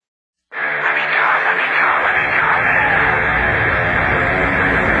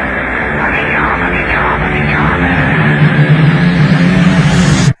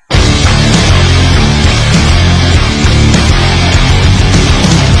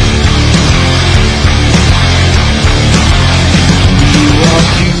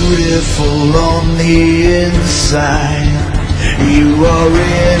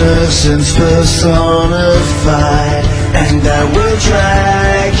substance personified, and I will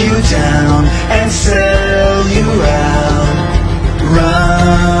drag you down and sell you out.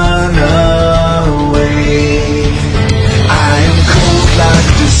 Run away. I am cold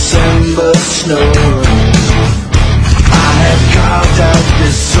like December snow. I have carved out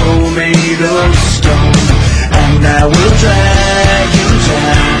this soul made of stone, and I will drag you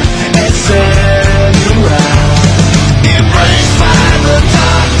down and sell you out. Embraced by the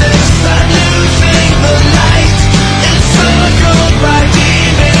darkness, I'm losing the light. Encircled by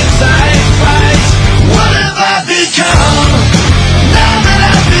demons, I fight. What have I become? Now that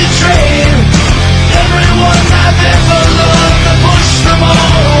I've betrayed everyone I've ever loved, I push them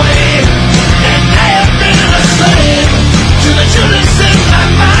all away. And I have been a slave to the Judas in my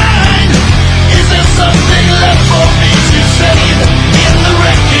mind. Is there something left for me to save in the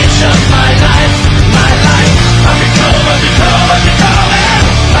wreckage of my life? My life. I become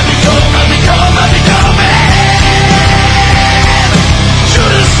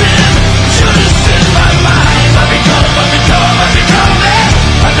Judas in my mind. I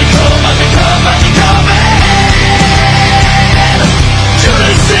become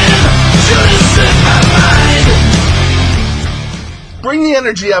Judas in my mind. Bring the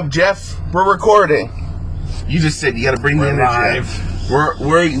energy up, Jeff. We're recording. You just said you got to bring the energy up.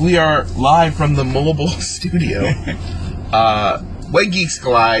 We are live from the mobile studio. When Geeks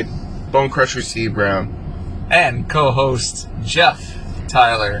Collide, Bone Crusher Steve Brown, and co-host Jeff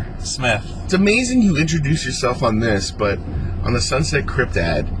Tyler Smith. It's amazing you introduce yourself on this, but on the Sunset Crypt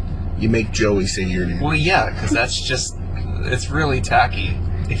ad, you make Joey say your name. Well, yeah, because it's really tacky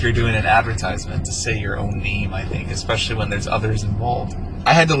if you're doing an advertisement to say your own name, I think, especially when there's others involved.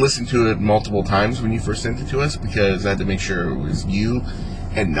 I had to listen to it multiple times when you first sent it to us because I had to make sure it was you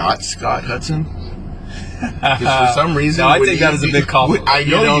and not Scott Hudson. Because for some reason... No, I think that is a big compliment. I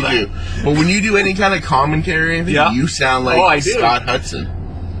know you do. But when you do any kind of commentary or anything, you sound like Scott Hudson.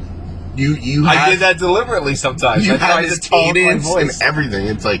 I did that deliberately sometimes. You I have tried this to tone my cadence and voice. everything.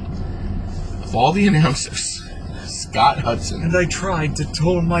 It's like, of all the announcers, Scott Hudson. And I tried to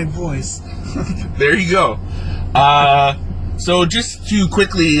tone my voice. There you go. So just to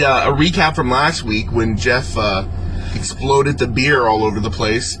quickly a recap from last week when Jeff exploded the beer all over the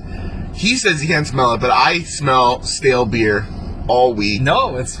place. He says he can't smell it, but I smell stale beer all week.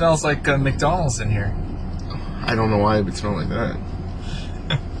 No, it smells like McDonald's in here. I don't know why it would smell like that.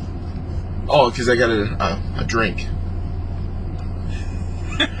 Oh, because I got a drink.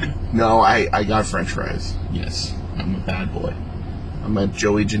 No, I got French fries. Yes, I'm a bad boy. I'm a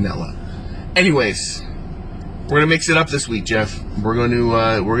Joey Janela. Anyways, we're gonna mix it up this week, Jeff. We're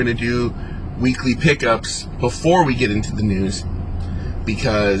gonna do weekly pickups before we get into the news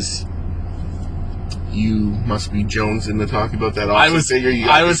because you must be jonesing to talk about that. I was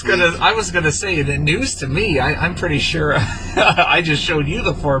gonna say the news to me. I'm pretty sure I just showed you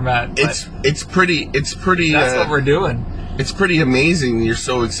the format. It's pretty. That's what we're doing. It's pretty amazing. You're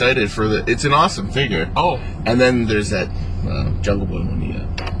so excited for the. It's an awesome figure. Oh, and then there's that Jungle Boy one.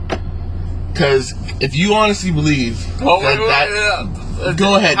 Because if you honestly believe go ahead,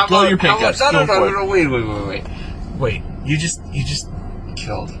 go your pickups. No, wait. You just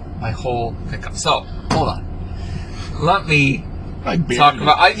killed my whole pickup. So hold on. Let me talk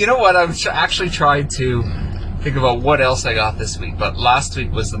about. You know what? I've actually tried to think about what else I got this week, but last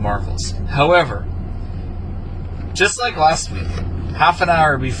week was the Marvels. However, just like last week, half an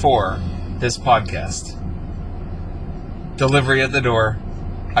hour before this podcast, delivery at the door,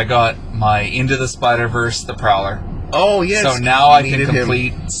 I got my Into the Spider-Verse, the Prowler. Oh, yes. So now I can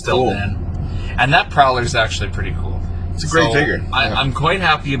complete Still Den. And that Prowler is actually pretty cool. It's a great figure. I'm quite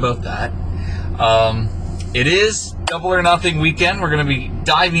happy about that. It is Double or Nothing weekend. We're going to be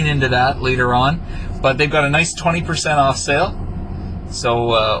diving into that later on. But they've got a nice 20% off sale.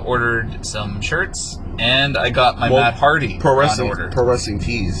 So ordered some shirts. And I got my Matt Hardy Pro Wrestling order. Pro Wrestling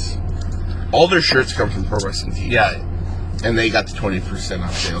Tees. All their shirts come from Pro Wrestling Tees. Yeah. And they got the 20%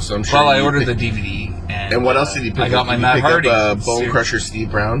 off sale, so I'm sure. Well, I ordered the DVD, and what else did you pick up? I got my Matt Hardy Bone Crusher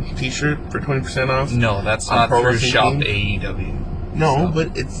Steve Brown T-shirt for 20% off. No, that's not through Shop AEW. No,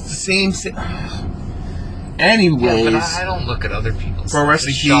 but it's the same. Anyways, but I don't look at other people's.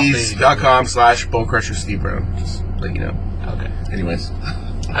 ProWrestlingTees.com/Bone Crusher Steve Brown. Just let you know. Okay. Anyways.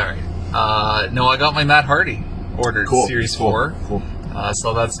 All right. No, I got my Matt Hardy ordered. Series 4. Cool.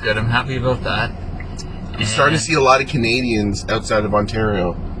 So that's good. I'm happy about that. You're starting to see a lot of Canadians outside of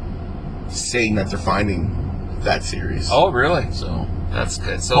Ontario saying that they're finding that series. Oh, really? So that's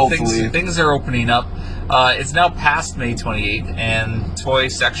good. So things are opening up. It's now past May 28th, and toy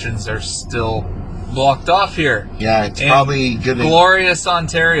sections are still blocked off here. Yeah, it's probably gonna glorious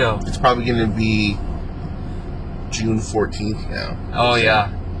Ontario. It's probably gonna be June 14th now. Oh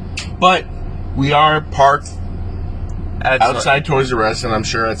yeah, but we are parked outside Toys R Us, and I'm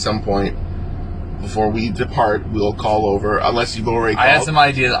sure at some point before we depart, we'll call over. Unless you've already called. I had some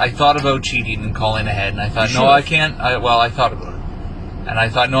ideas. I thought about cheating and calling ahead, and I thought, no, I can't. I thought about it, and I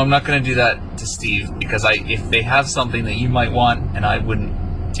thought, no, I'm not going to do that to Steve because if they have something that you might want, and I wouldn't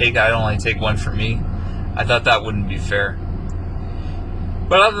take, I'd only take one for me. I thought that wouldn't be fair.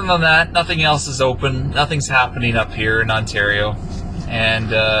 But other than that, nothing else is open. Nothing's happening up here in Ontario. And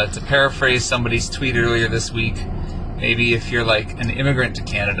to paraphrase somebody's tweet earlier this week, maybe if you're like an immigrant to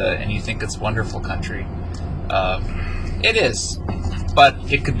Canada and you think it's a wonderful country, it is. But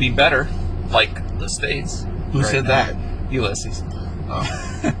it could be better, like the States. Who said that? Ulysses. Oh.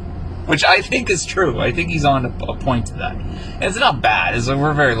 Which I think is true. I think he's on a point to that. And it's not bad.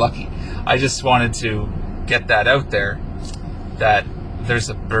 We're very lucky. I just wanted to get that out there, that there's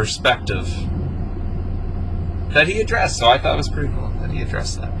a perspective that he addressed. So I thought it was pretty cool that he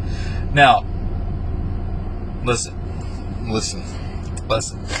addressed that. Now, listen.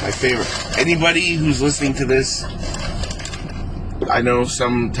 My favorite. Anybody who's listening to this, I know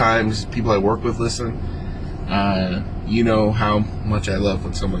sometimes people I work with listen. You know how much I love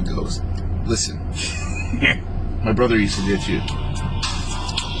when someone goes, listen. My brother used to do it too.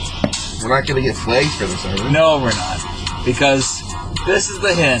 We're not going to get flagged for this, are we? No, we're not. Because this is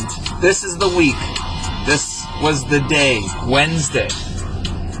the hint. This is the week. This was the day, Wednesday.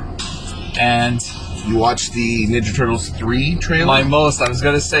 And you watched the Ninja Turtles 3 trailer? I was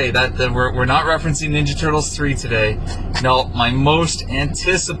going to say that we're not referencing Ninja Turtles 3 today. No, my most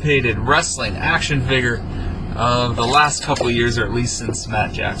anticipated wrestling action figure of the last couple of years, or at least since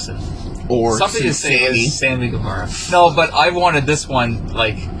Matt Jackson. Or something to say is Sammy Guevara. No, but I wanted this one,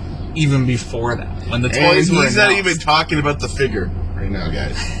 like, even before that. When the toys were he's not even talking about the figure right now,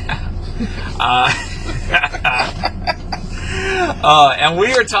 guys. And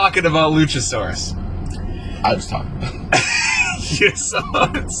we are talking about Luchasaurus. I was talking about yes.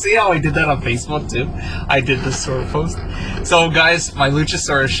 See how I did that on Facebook, too? I did this sort of post. So, guys, my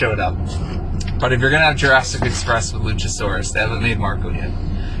Luchasaurus showed up. But if you're going to have Jurassic Express with Luchasaurus, they haven't made Marco yet.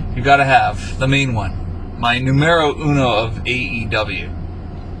 You got to have the main one. My numero uno of AEW.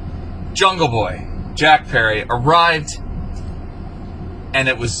 Jungle Boy, Jack Perry, arrived, and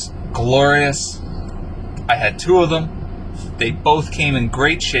it was glorious. I had two of them. They both came in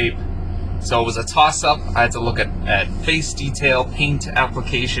great shape. So it was a toss-up. I had to look at face detail, paint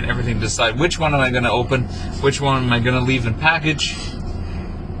application, everything to decide which one am I going to open, which one am I going to leave in package.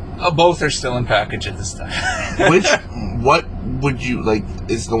 Both are still in package at this time. What would you, like,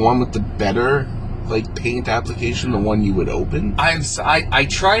 is the one with the better, like, paint application the one you would open? I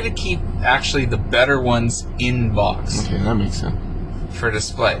try to keep, actually, the better ones in box. Okay, that makes sense. For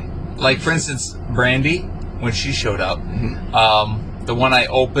display. Like, for instance, Brandy, when she showed up, the one I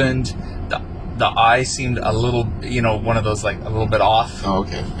opened, the eye seemed a little, one of those, like, a little bit off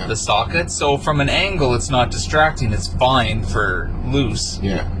the socket. So from an angle, it's not distracting. It's fine for loose.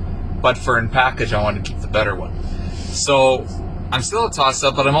 Yeah. But for in package, I want to keep the better one. So I'm still a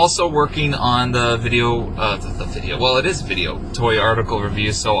toss-up, but I'm also working on the video, well, it is video, toy article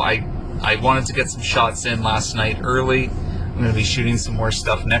review. So I wanted to get some shots in last night early. I'm going to be shooting some more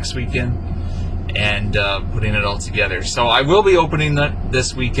stuff next weekend and putting it all together. So I will be opening that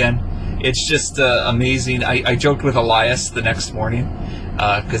this weekend. It's just amazing. I joked with Elias the next morning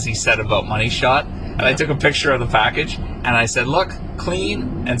because he said about Money Shot. And I took a picture of the package and I said, look,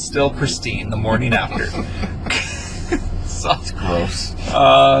 clean and still pristine the morning after. So, that's gross.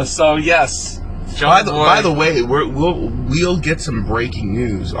 So yes. By the way, we'll get some breaking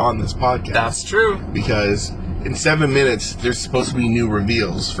news on this podcast. That's true. Because in 7 minutes, there's supposed to be new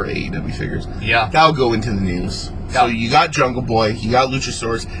reveals for AEW figures. Yeah. That'll go into the news. Yeah. So you got Jungle Boy, you got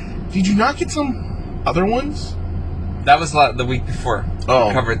Luchasaurus. Did you not get some other ones? That was the week before. Oh.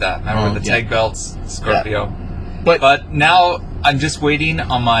 We covered that. Remember the tag belts, Scorpio. Yeah. But now I'm just waiting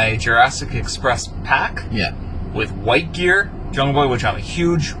on my Jurassic Express pack. Yeah. With white gear, Jungle Boy, which I'm a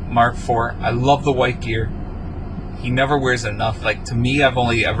huge mark for. I love the white gear. He never wears it enough. Like, to me, I've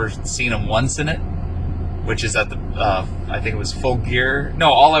only ever seen him once in it, which is at the, I think it was Full Gear.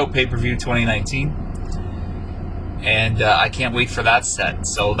 No, All Out Pay-Per-View 2019. And I can't wait for that set.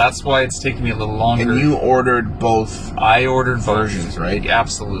 So that's why it's taking me a little longer. And you ordered both I ordered versions, both. right? Yeah,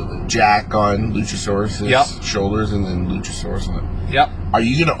 absolutely. Jack on Luchasaurus' shoulders and then Luchasaurus on it. Yep. Are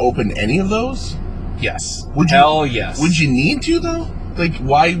you going to open any of those? Yes. Hell yes. Would you need to, though? Like,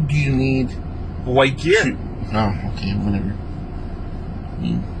 why do you need white gear? Oh, okay, whatever.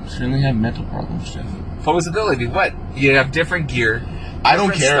 You certainly have mental problems, Jeff. Posability. What? You have different gear. I don't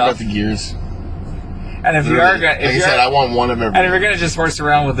care stuff. about the gears. And if you are going, like I said, I want one of everything. And if you're going to just horse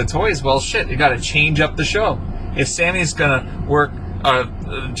around with the toys, well, shit, you got to change up the show. If Sammy's going to work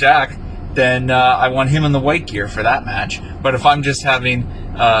Jack, then I want him in the white gear for that match. But if I'm just having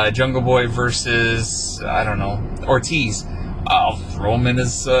Jungle Boy versus, I don't know, Ortiz, I'll throw him in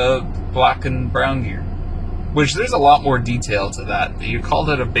his black and brown gear. Which there's a lot more detail to that. You called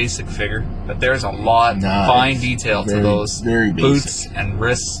it a basic figure, but there's a lot fine detail to those boots and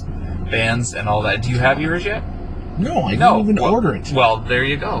wrists. Bands and all that. Do you have yours yet? No, I don't even order it. Well, there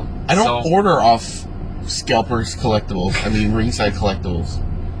you go. I don't order off Scalpers Collectibles. I mean, Ringside Collectibles.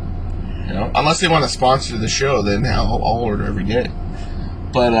 You know, unless they want to sponsor the show, then I'll order every day.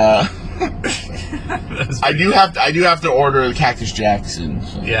 But I do have to order the Cactus Jackson.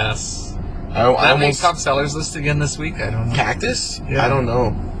 So. Yes. I make top sellers list again this week. I don't know. Cactus? Yeah. I don't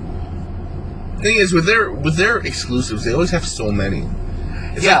know. Thing is, with their exclusives, they always have so many.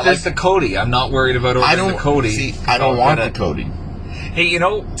 It's like the Cody. I'm not worried about ordering the Cody. See, I don't want the Cody. Hey, you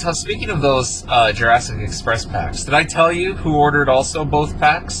know, speaking of those Jurassic Express packs, did I tell you who ordered also both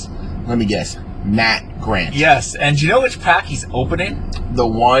packs? Let me guess. Matt Grant. Yes, and do you know which pack he's opening? The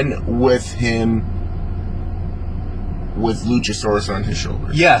one with him with Luchasaurus on his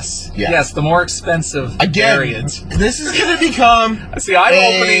shoulder. Yes, the more expensive variant. This is going to become... See, I'm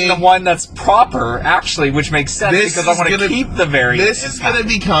opening the one that's proper, actually, which makes sense because I want to keep the variant. This is going to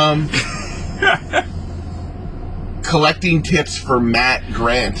become... collecting tips for Matt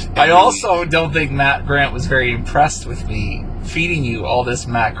Grant. I also don't think Matt Grant was very impressed with me feeding you all this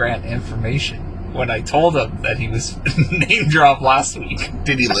Matt Grant information when I told him that he was name dropped last week.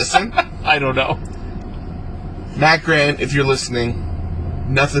 Did he listen? I don't know. Matt Grant, if you're listening,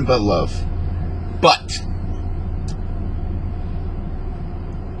 nothing but love. But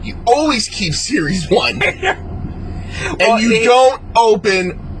you always keep Series 1. And you don't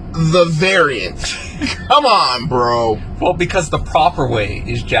open the variant. Come on, bro. Well, because the proper way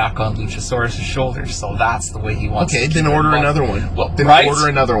is Jack on Luchasaurus' shoulders, so that's the way he wants to keep then order another one. Well, then order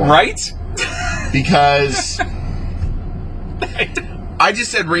another one. Right? Because... I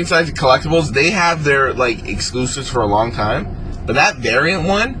just said Ringside Collectibles. They have their exclusives for a long time, but that variant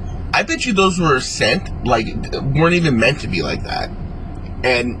one, I bet you those were sent weren't even meant to be like that,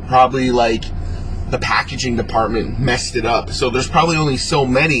 and probably the packaging department messed it up. So there's probably only so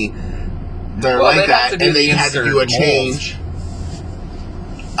many that are like that, and they had to do a change.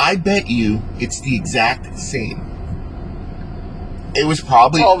 I bet you it's the exact same. It was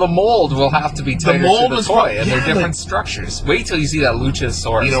probably... Well, the mold will have to be tighter to the toy, and they're different structures. Wait till you see that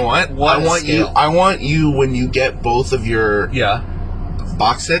Luchasaurus. You know what? I want you, when you get both of your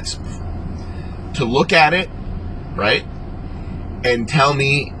box sets, to look at it, right? And tell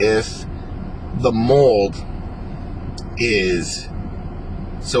me if the mold is...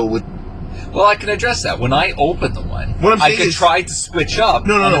 Well, I can address that. When I open the one, I could try to switch up.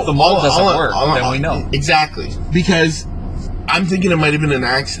 No. If the mold doesn't work, then we know. Exactly. Because... I'm thinking it might have been an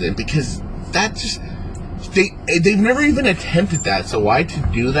accident because that just they've never even attempted that. So why to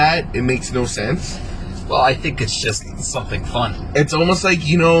do that? It makes no sense. Well, I think it's just something fun. It's almost like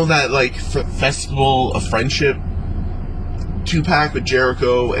that Festival of Friendship 2-pack with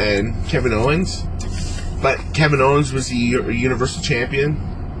Jericho and Kevin Owens, but Kevin Owens was the Universal Champion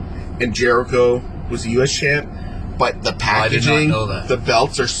and Jericho was the U.S. champ. But the packaging, the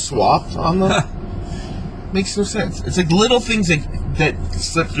belts are swapped on them. Makes no sense. It's little things that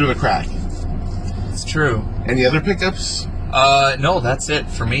slip through the crack. It's true. Any other pickups? No, that's it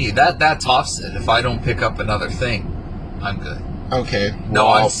for me. That tops it. If I don't pick up another thing, I'm good. Okay. No,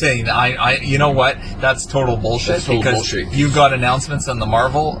 I'm saying I you know what? That's total bullshit. You got announcements on the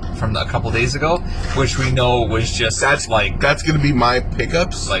Marvel from a couple days ago, which we know was just that's going to be my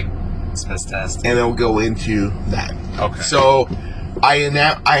pickups, Smith's test, and it'll go into that. Okay. So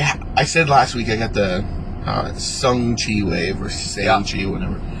I said last week I got the Sung Chi wave or Sang Chi,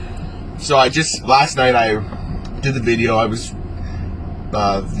 whatever. So last night I did the video. I was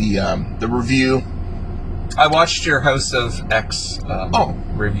the review. I watched your House of X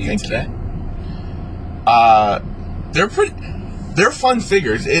review today. They're fun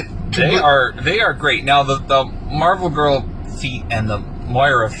figures. They are great. Now the Marvel Girl feet and the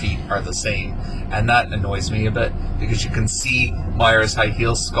Moira feet are the same, and that annoys me a bit because you can see Moira's high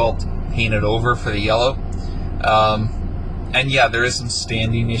heel sculpt painted over for the yellow. And there is some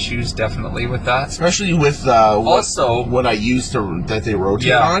standing issues definitely with that, especially with what I used that they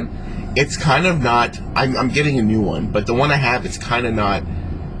rotate on. It's kind of not. I'm getting a new one, but the one I have, it's kind of not.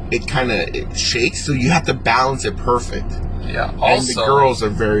 It shakes, so you have to balance it perfect. Yeah. And Also, the girls are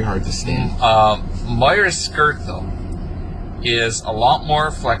very hard to stand. Moira's skirt, though, is a lot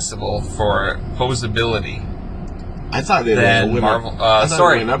more flexible for posability I thought it than went Marvel. up.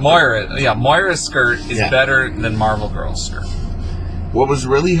 Sorry, Moira. Yeah, Moira's skirt is better than Marvel Girl's skirt. What was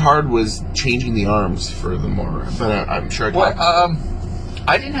really hard was changing the arms for the Moira, but I'm sure.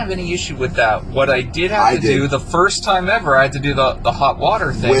 I didn't have any issue with that. What I did have to do the first time ever, I had to do the hot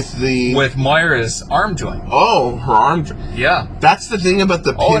water thing with Moira's arm joint. Oh, her arm. Yeah, that's the thing about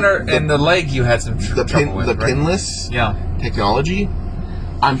the pin. Oh, and the leg you had some trouble with, the right? pinless technology.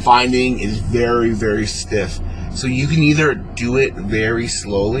 I'm finding is very, very stiff. So you can either do it very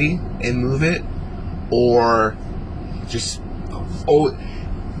slowly and move it, or just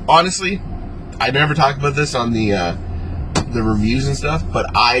honestly, I never talked about this on the reviews and stuff, but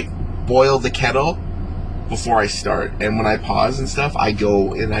I boil the kettle before I start, and when I pause and stuff, I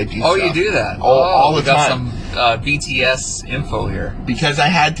go and I do stuff. You do that? All the time. Got some BTS info here. Because I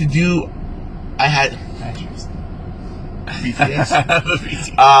had BTS.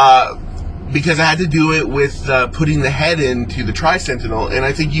 Because I had to do it with putting the head into the Tri-Sentinel, and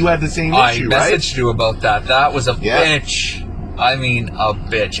I think you had the same issue, right? I messaged you about that. That was a bitch. I mean, a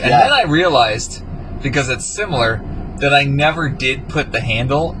bitch. And then I realized, because it's similar, that I never did put the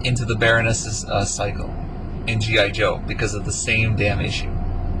handle into the Baroness's cycle in G.I. Joe because of the same damn issue.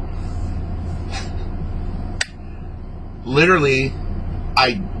 Literally,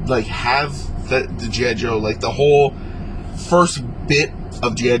 I have the G.I. Joe, the whole first bit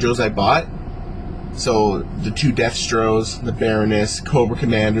of G.I. Joes I bought. So the 2 Deathstrokes, the Baroness, Cobra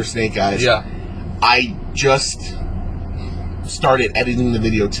Commander, Snake Eyes. Yeah. I just started editing the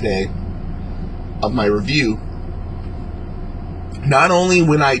video today of my review. Not only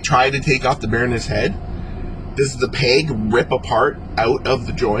when I try to take off the Baroness head, does the peg rip apart out of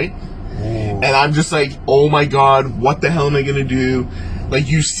the joint. And I'm just like, oh my god, what the hell am I going to do?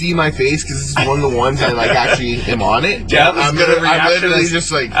 You see my face, because this is one of the ones I, actually am on it. Yeah, I'm literally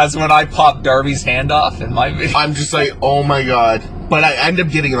just like... As when I popped Darby's hand off in my video. I'm just like, oh my god. But I end up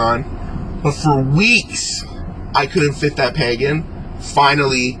getting it on. But for weeks, I couldn't fit that peg in.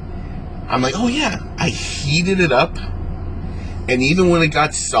 Finally, I'm like, oh yeah. I heated it up. And even when it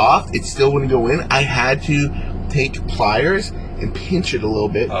got soft, it still wouldn't go in. I had to take pliers and pinch it a little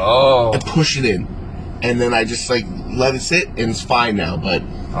bit. Oh. And push it in. And then I just let it sit, and it's fine now. But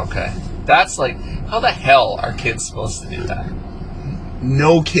okay, that's how the hell are kids supposed to do that?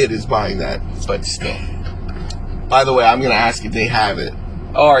 No kid is buying that, but still. By the way, I'm gonna ask if they have it.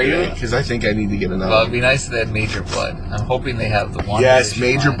 Oh, are you? Because I think I need to get another. Well, it'd be nice if they had Major Blood. I'm hoping they have the one. Yes,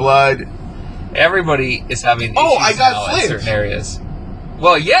 Major Blood. Everybody is having issues I got now Flint in certain areas.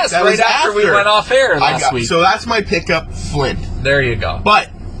 Well, yes, that right after we went off air last week. So that's my pickup, Flint. There you go.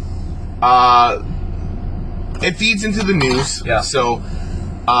 But it feeds into the news. Yeah. So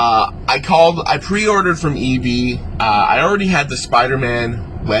I pre-ordered from EB. I already had the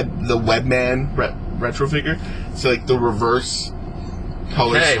Spider-Man Webman retro figure. So the reverse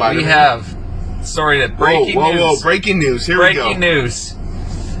color Spider-Man. We have breaking news. Whoa, breaking news. Here we go. Breaking news.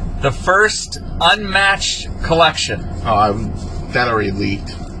 The first unmatched collection. That already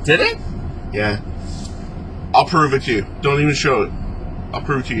leaked. Did it? Yeah. I'll prove it to you. Don't even show it. I'll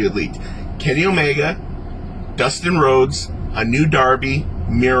prove it to you it leaked. Kenny Omega, Dustin Rhodes, a new Darby,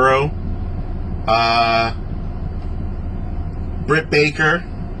 Miro, Britt Baker,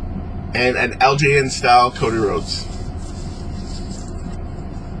 and an LJN style Cody Rhodes.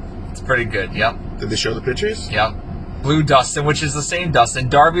 It's pretty good, yep. Did they show the pictures? Yep. Blue Dustin, which is the same Dustin.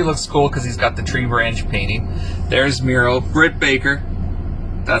 Darby looks cool because he's got the tree branch painting. There's Miro. Britt Baker.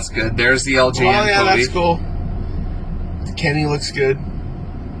 That's good. There's the LJN. Oh, yeah, Kobe. That's cool. Kenny looks good.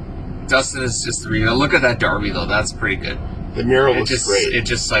 Dustin is just the real. Look at that Darby, though. That's pretty good. The Miro looks great. It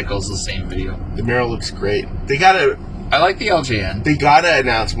just cycles the same video. The Miro looks great. They gotta... I like the LJN. They gotta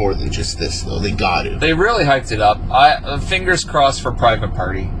announce more than just this, though. They gotta. They really hyped it up. Fingers crossed for Private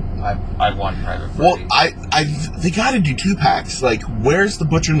Party. I want Private Party. Well, they gotta do 2-packs. Where's the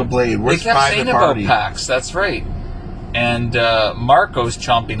Butcher and the Blade? Where's Private Party? They kept saying Party? about packs. That's right. And Marco's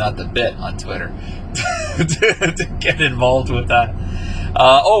chomping at the bit on Twitter to get involved with that.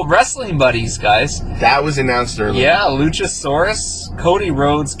 Wrestling Buddies, guys. That was announced earlier. Yeah, Luchasaurus, Cody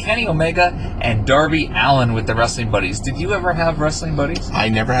Rhodes, Kenny Omega, and Darby Allin with the Wrestling Buddies. Did you ever have Wrestling Buddies? I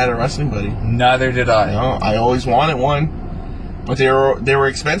never had a Wrestling Buddy. Neither did I. No, I always wanted one. But they were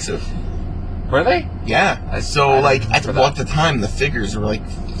expensive. Were they? Yeah. At the time, the figures were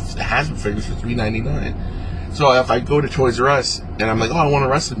the Hasbro figures for $3.99. So if I go to Toys R Us and I'm like, oh, I want a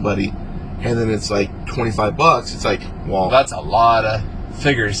Wrestling Buddy, and then it's $25, it's well, that's a lot of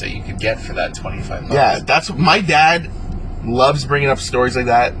figures that you could get for that $25. Yeah, that's what my dad loves bringing up stories like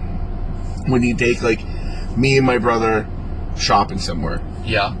that when you take, like, me and my brother shopping somewhere.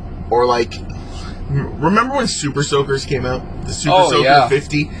 Yeah. Or, like, remember when Super Soakers came out? The Super Soaker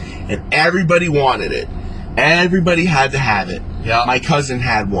 50? And everybody wanted it. Everybody had to have it. Yeah. My cousin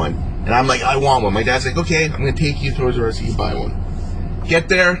had one. And I'm like, I want one. My dad's like, okay, I'm going to take you to Toys R Us so you can buy one. Get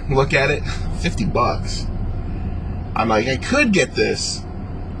there, look at it, $50. I'm like, I could get this.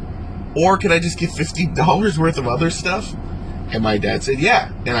 Or could I just get $50 worth of other stuff? And my dad said,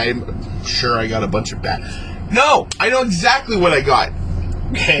 yeah. And I'm sure I got a bunch of bad. No, I know exactly what I got.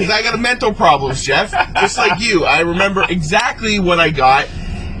 Because I got mental problems, Jeff. Just like you. I remember exactly what I got.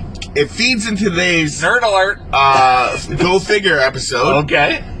 It feeds into today's Nerd alert. Go Figure episode.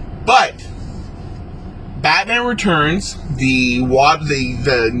 Okay. But Batman Returns, the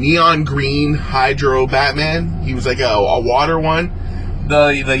neon green hydro Batman. He was like a water one.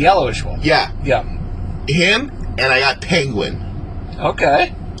 The yellowish one. Yeah. Yeah. Him, and I got Penguin.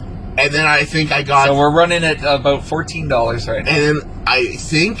 Okay. And then I think I got... So we're running at about $14 right now. And then I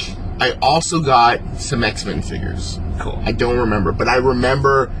think I also got some X-Men figures. Cool. I don't remember, but I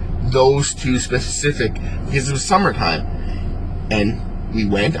remember those two specific because it was summertime. And I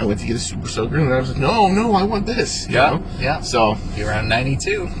went to get a Super Soaker, and I was like, no, I want this. You know? Yeah. So... You're around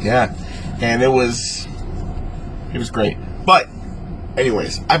 92. Yeah. And it was great. But...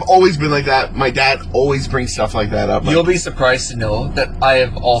 anyways, I've always been like that. My dad always brings stuff like that up. You'll be surprised to know that I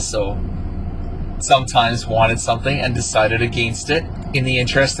have also sometimes wanted something and decided against it in the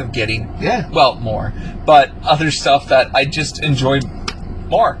interest of getting, more, but other stuff that I just enjoyed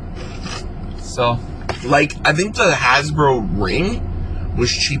more. So, like, I think the Hasbro ring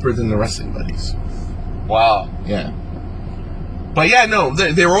was cheaper than the Wrestling Buddies. Wow. Yeah. But yeah, no,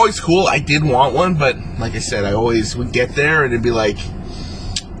 they were always cool. I did want one, but like I said, I always would get there and it'd be like,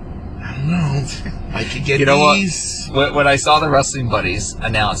 I don't know, I could get these. When I saw the Wrestling Buddies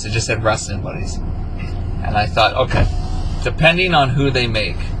announced, it just said Wrestling Buddies. And I thought, okay, depending on who they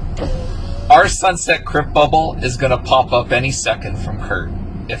make, our Sunset Crypt Bubble is going to pop up any second from Kurt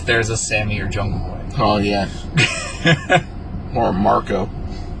if there's a Sammy or Jungle Boy. Oh, yeah. Or Marco.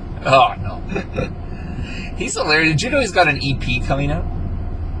 Oh, no. He's hilarious. Did you know he's got an EP coming out?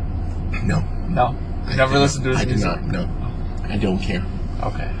 No. No? You never listened to his music? I did not, no. I don't care.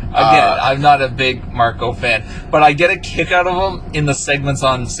 Okay. Again, I'm not a big Marco fan, but I get a kick out of him in the segments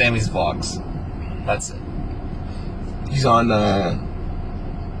on Sammy's vlogs. That's it. He's on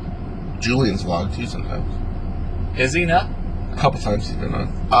Julian's vlog, too, sometimes. Is he not? A couple times he's been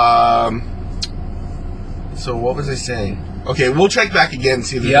on. So what was I saying? Okay, we'll check back again and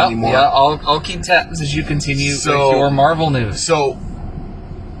see if there's any more. Yeah, I'll keep tabs as you continue with your Marvel news. So,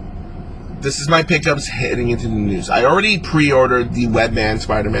 this is my pickups heading into the news. I already pre-ordered the Webman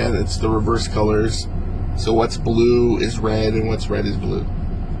Spider-Man. It's the reverse colors. So what's blue is red and what's red is blue.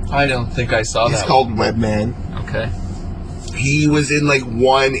 I don't think I saw that. He's called Webman. Okay. He was in like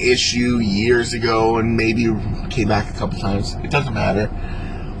one issue years ago and maybe came back a couple times. It doesn't matter.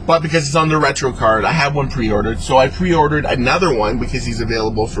 But because it's on the retro card, I have one pre-ordered. So I pre-ordered another one because he's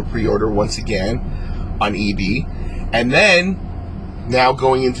available for pre-order once again on EB. And then, now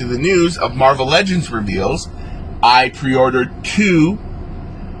going into the news of Marvel Legends reveals, I pre-ordered 2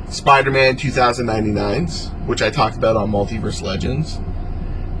 Spider-Man 2099s, which I talked about on Multiverse Legends.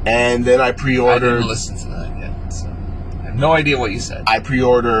 And then I pre-ordered... I didn't listen to that yet, so I have no idea what you said. I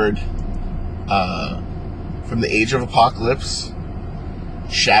pre-ordered from the Age of Apocalypse...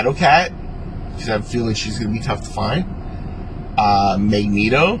 Shadowcat, because I have a feeling she's going to be tough to find.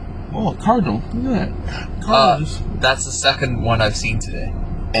 Magneto. Oh, Cardinal. Look at that. Cardinals. That's the second one I've seen today.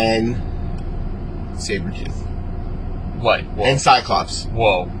 And Sabretooth. What? Whoa. And Cyclops.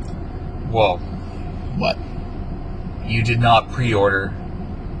 Whoa. What? You did not pre-order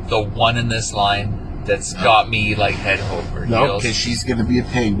the one in this line that's got me like head over heels. No, because she's going to be a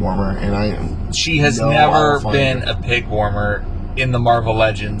pig warmer, and She has never been a pig warmer in the Marvel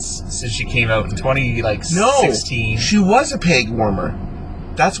Legends since she came out in 2016. No, she was a peg warmer.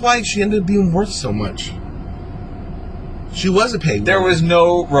 That's why she ended up being worth so much. She was a peg warmer. There was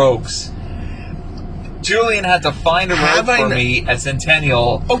no rogues. Julian had to find a rogue for me at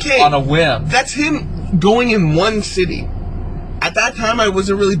Centennial on a whim. That's him going in one city. At that time, I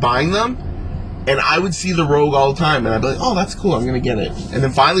wasn't really buying them, and I would see the rogue all the time, and I'd be like, oh, that's cool, I'm going to get it. And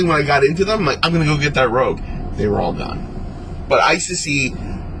then finally, when I got into them, I'm like, I'm going to go get that rogue. They were all gone. But I used to see,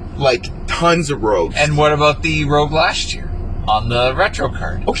 like, tons of rogues. And what about the rogue last year on the retro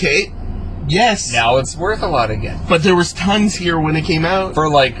card? Okay, yes. Now it's worth a lot again. But there was tons here when it came out. For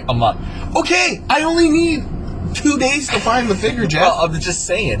like a month. Okay, I only need 2 days to find the figure, Jeff. Well, I'm just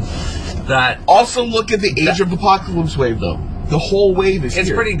saying that... Also, look at the Age of Apocalypse wave, though. The whole wave is It's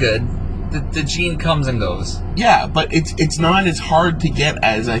here. pretty good. The gene comes and goes. Yeah, but it's not as hard to get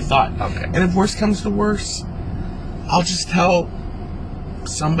as I thought. Okay. And if worse comes to worse, I'll just tell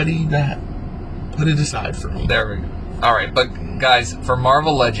somebody that put it aside for me. There we go. All right, but guys, for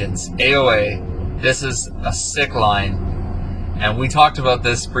Marvel Legends, AOA, this is a sick line. And we talked about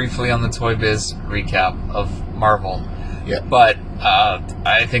this briefly on the Toy Biz recap of Marvel. Yeah. But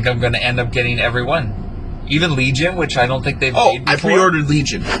I think I'm going to end up getting every one. Even Legion, which I don't think they've made before. I pre-ordered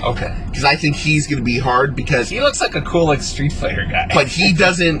Legion. Okay. Because I think he's going to be hard because... He looks like a cool, like, Street Fighter guy. But he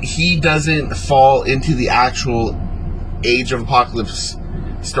doesn't fall into the actual Age of Apocalypse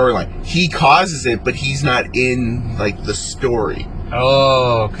storyline. He causes it, but he's not in, like, the story.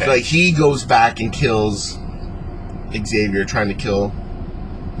 Oh, okay. So, like, he goes back and kills Xavier trying to kill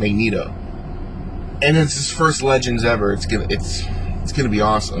Magneto. And it's his first Legends ever. It's gonna be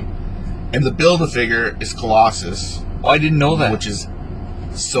awesome. And the Build-A-Figure is Colossus. Oh, I didn't know that. Which is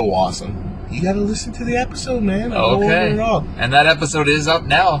so awesome. You gotta listen to the episode, man. Okay. And that episode is up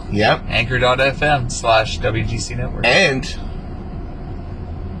now. Yep. Anchor.fm/WGC Network. And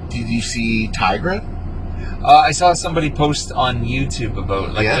did you see Tigra? I saw somebody post on YouTube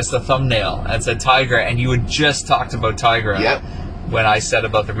about just a thumbnail and said Tigra, and you had just talked about Tigra. Yep. When I said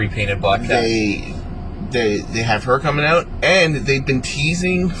about the repainted Black Cat. They have her coming out, and they've been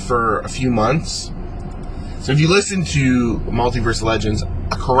teasing for a few months. So if you listen to Multiverse Legends,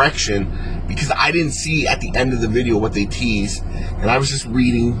 a correction, because I didn't see at the end of the video what they teased, and I was just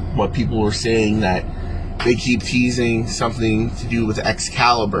reading what people were saying, that they keep teasing something to do with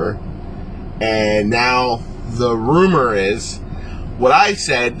Excalibur, and now the rumor is, what I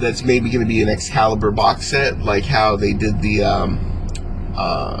said, that's maybe going to be an Excalibur box set, like how they did the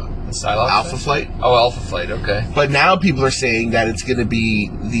Alpha Flight. Oh, Alpha Flight, okay. But now people are saying that it's going to be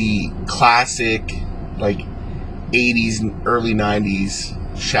the classic, like, 80s and early 90s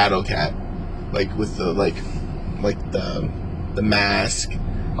Shadowcat, like with the the mask.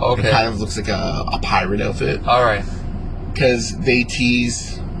 Okay. It kind of looks like a pirate outfit. All right. Because they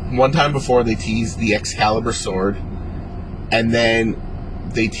teased one time before, they teased the Excalibur sword, and then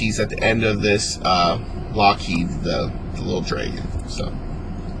they teased at the end of this Lockheed the little dragon. So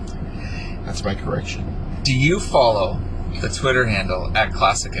that's my correction. Do you follow the Twitter handle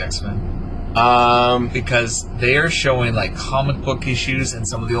 @Classic X-Men? Because they are showing like comic book issues and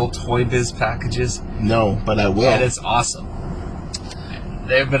some of the old Toy Biz packages. No, but I will. And it's awesome.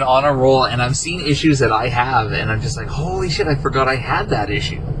 They've been on a roll, and I've seen issues that I have, and I'm just like, holy shit, I forgot I had that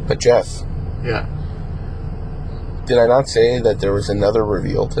issue. But Jeff, yeah, did I not say that there was another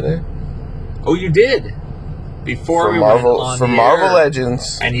reveal today? Oh, you did. Before from we Marvel, went on from the Marvel air,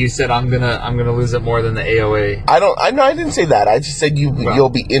 Legends, and you said I'm gonna lose it more than the AOA. I didn't say that. I just said you'll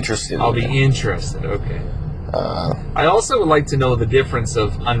be interested. I'll be interested. Okay. I also would like to know the difference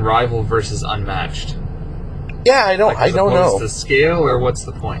of Unrivaled versus Unmatched. Yeah, I don't know. The scale, or what's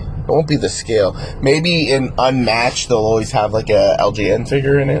the point? It won't be the scale. Maybe in Unmatched they'll always have like a LJN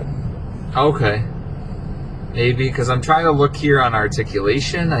figure in it. Okay. Maybe, because I'm trying to look here on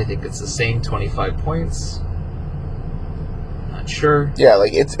articulation. I think it's the same 25 points. Not sure. Yeah,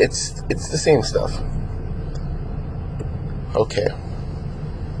 like it's the same stuff. Okay.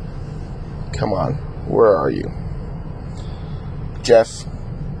 Come on. Where are you? Jeff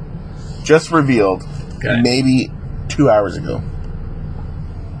just revealed maybe 2 hours ago.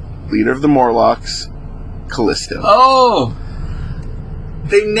 Leader of the Morlocks, Callisto. Oh!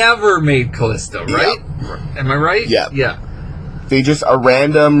 They never made Callisto, right? Yep. Am I right? Yeah. Yeah. They just a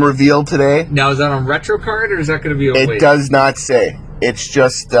random reveal today. Now, is that on retro card, or is that going to be a It does not say. It's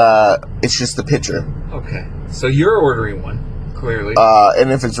just the picture. Okay. So you're ordering one, clearly.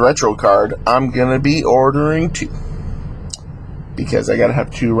 And if it's retro card, I'm gonna be ordering 2. Because I gotta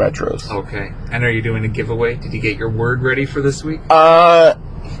have 2 retros. Okay. And are you doing a giveaway? Did you get your word ready for this week? We'll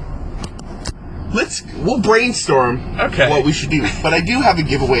brainstorm what we should do. But I do have a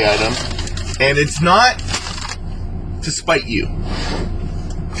giveaway item, and it's not to spite you.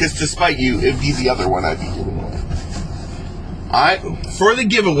 Because to spite you, it'd be the other one I'd be giving away. For the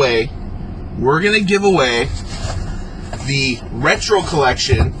giveaway, we're gonna give away the Retro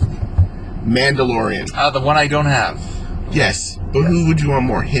Collection Mandalorian. The one I don't have. Yes. But who would you want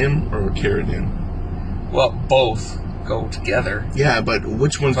more, him or Carradine? Well, both go together. Yeah, but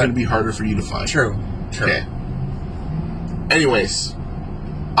which one's going to be harder for you to find? True. Okay. Anyways,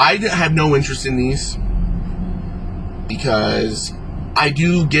 I have no interest in these because I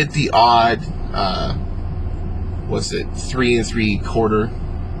do get the odd, 3 3/4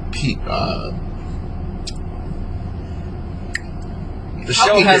 The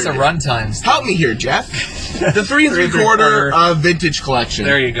show has a runtime. Help me here, Jeff. The 3 3/4 vintage collection.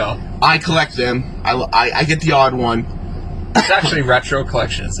 There you go. I collect them. I get the odd one. It's actually retro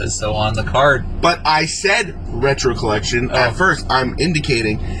collection. It says so on the card. But I said retro collection at first. I'm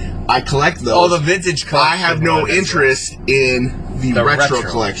indicating I collect those. Oh, the vintage collection. I have no interest in the retro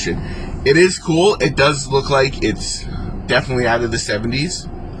collection. It is cool. It does look like it's definitely out of the 70s.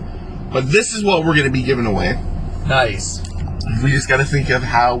 But this is what we're going to be giving away. Nice. We just got to think of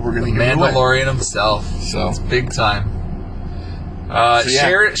how we're going to give it away. Mandalorian himself. So it's big time.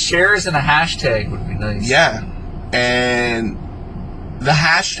 Shares and a hashtag would be nice. Yeah. And the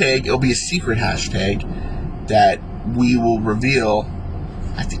hashtag, it'll be a secret hashtag that we will reveal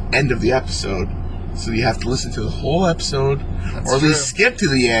at the end of the episode. So you have to listen to the whole episode, or at least skip to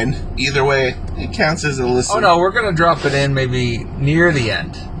the end. Either way, it counts as a listen. Oh no, we're going to drop it in maybe near the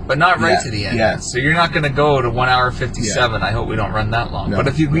end, but not right to the end. Yeah. So you're not going to go to 1 hour 57. Yeah. I hope we don't run that long. No, but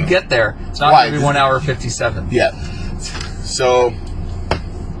if we get there, it's not going to be 1 hour 57. Yeah. So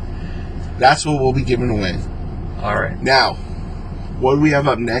that's what we'll be giving away. All right. Now, what do we have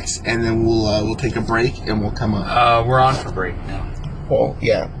up next? And then we'll take a break and we'll come up. We're on for break now. Well,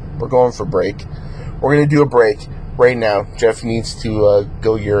 yeah, we're going for break. We're going to do a break right now. Jeff needs to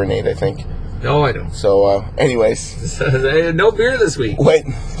go urinate, I think. No, I don't. So, anyways. No beer this week. Wait,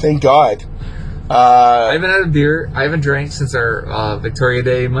 thank God. I haven't had a beer. I haven't drank since our Victoria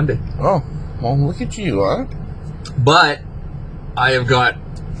Day Monday. Oh, well, look at you, huh? But I have got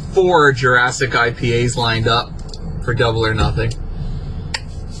 4 Jurassic IPAs lined up for Double or Nothing.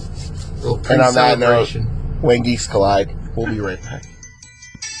 And on that note, when geeks collide, we'll be right back.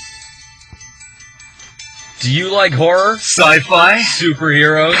 Do you like horror, sci-fi,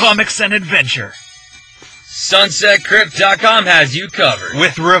 superheroes, comics, and adventure? SunsetCrypt.com has you covered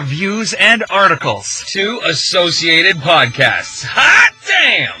with reviews and articles. 2 associated podcasts. Hot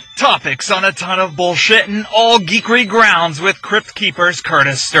damn! Topics on a ton of bullshit and all geekery grounds with Crypt Keepers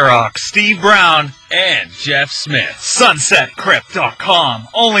Curtis Sturrock, Steve Brown, and Jeff Smith. SunsetCrypt.com.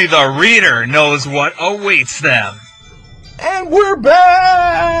 Only the reader knows what awaits them. And we're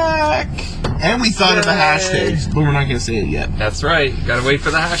back! And we thought of the hashtags, but we're not going to say it yet. That's right. You got to wait for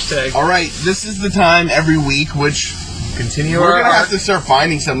the hashtag. All right. This is the time every week, which we're going to have to start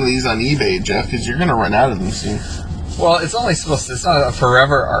finding some of these on eBay, Jeff, because you're going to run out of them soon. Well, it's only supposed to. It's not a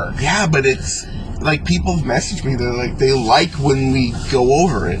forever arc. Yeah, but it's like people have messaged me. They're like, they like when we go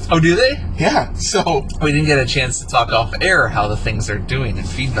over it. Oh, do they? Yeah. So we didn't get a chance to talk off air how the things are doing and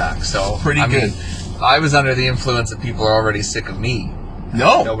feedback. So pretty good. I was under the influence that people are already sick of me.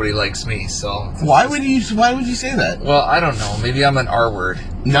 No, nobody likes me. So why would you say that? Well, I don't know. Maybe I'm an R word.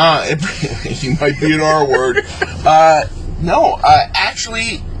 Nah, you might be an R word. No,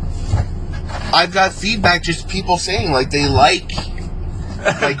 actually, I've got feedback. Just people saying like they like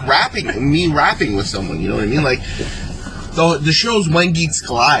me rapping with someone. You know what I mean? Like the shows When Geeks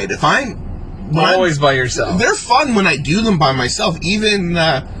Collide. If I'm always by yourself, they're fun when I do them by myself. Even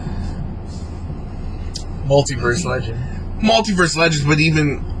Multiverse Legends, but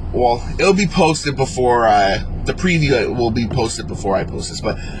even, well, it'll be posted before the preview will be posted before I post this,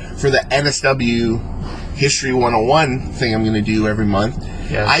 but for the NSW History 101 thing I'm going to do every month,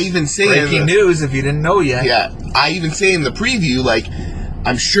 yes. I even say breaking news if you didn't know yet. Yeah, I even say in the preview, like,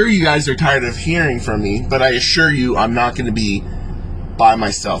 I'm sure you guys are tired of hearing from me, but I assure you I'm not going to be by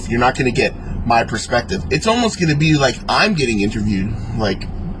myself. You're not going to get my perspective. It's almost going to be like I'm getting interviewed. Like,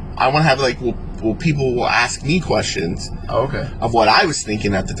 I want to have, like, well, people will ask me questions of what I was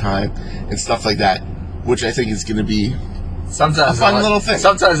thinking at the time and stuff like that, which I think is going to be sometimes a fun little thing.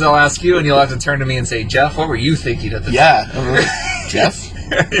 Sometimes they'll ask you and you'll have to turn to me and say, Jeff, what were you thinking at the time? Yeah. Jeff?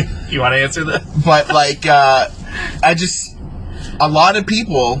 You want to answer that? But, like, a lot of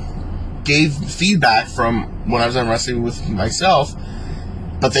people gave feedback from when I was on Wrestling with myself,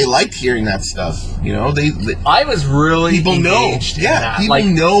 but they liked hearing that stuff, you know. I was really people engaged know, yeah. In that. People like,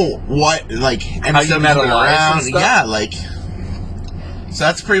 know what like how you met around, yeah. Like, so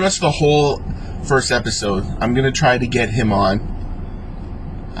that's pretty much the whole first episode. I'm gonna try to get him on,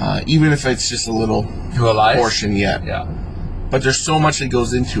 even if it's just a little portion, yeah. Yeah. But there's so much that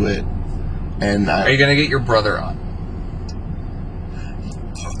goes into it, and are you gonna get your brother on?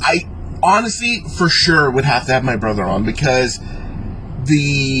 I honestly, for sure, would have to have my brother on because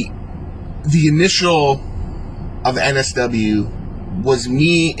the initial of NSW was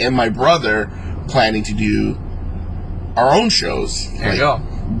me and my brother planning to do our own shows. There you go.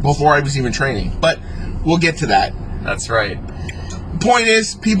 Before I was even training. But we'll get to that. That's right. Point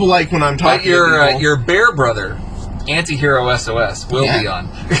is, people like when I'm talking to your bear brother, Antihero SOS, will be on.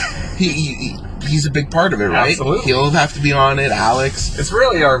 He he's a big part of it, right? Absolutely. He'll have to be on it, Alex. It's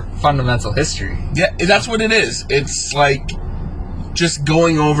really our fundamental history. Yeah, that's what it is. It's like just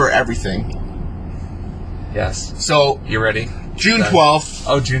going over everything. Yes. So, You ready? June 12th.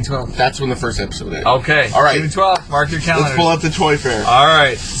 Oh, June 12th. That's when the first episode is. Okay. All right. June 12th. Mark your calendar. Let's pull up the Toy Fair. All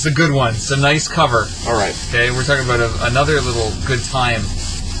right. It's a good one. It's a nice cover. All right. Okay, we're talking about another little good time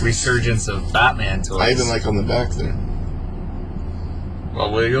resurgence of Batman toys. I even like on the back there.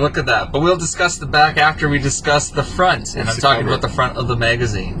 Well, we'll look at that. But we'll discuss the back after we discuss the front. And I'm the talking cover? about the front of the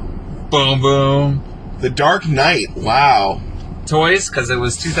magazine. Boom, boom. The Dark Knight. Wow. Toys, because it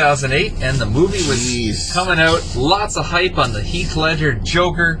was 2008, and the movie was Jeez. coming out. Lots of hype on the Heath Ledger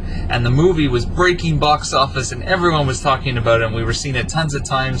Joker, and the movie was breaking box office, and everyone was talking about it, and we were seeing it tons of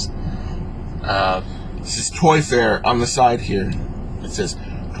times. This is Toy Fair on the side here. It says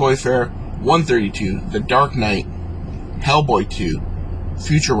Toy Fair 132, The Dark Knight, Hellboy 2,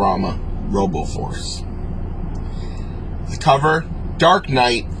 Futurama, RoboForce. The cover, Dark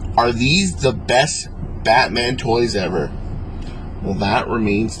Knight, are these the best Batman toys ever? Well, that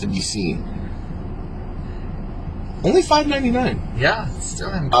remains to be seen. Only $5.99. Yeah, still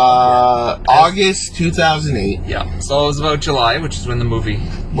haven't. August 2008. Yeah, so it was about July, which is when the movie.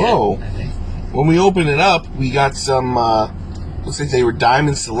 Whoa. hit, I think. When we open it up, we got some, looks like they were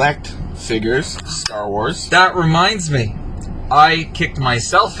Diamond Select figures, Star Wars. That reminds me, I kicked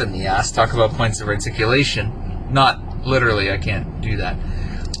myself in the ass. Talk about points of articulation. Not literally, I can't do that.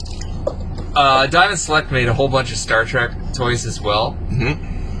 Diamond Select made a whole bunch of Star Trek toys as well.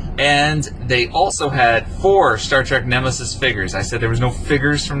 Mm-hmm. And they also had 4 Star Trek Nemesis figures. I said there was no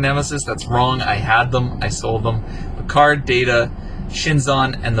figures from Nemesis. That's wrong. I had them. I sold them. Picard, Data,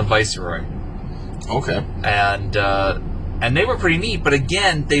 Shinzon, and the Viceroy. Okay. And they were pretty neat. But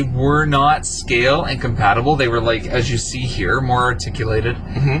again, they were not scale and compatible. They were like, as you see here, more articulated.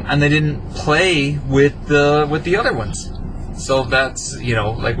 Mm-hmm. And they didn't play with the other ones. So that's,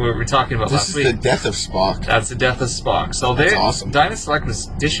 like we were talking about last week. This is the death of Spock. That's the death of Spock. So That's awesome. Diamond Select was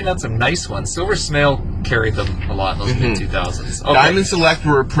dishing out some nice ones. Silver Snail carried them a lot in those mid-2000s. Okay. Diamond Select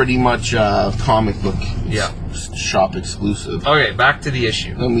were pretty much comic book shop exclusive. Okay, back to the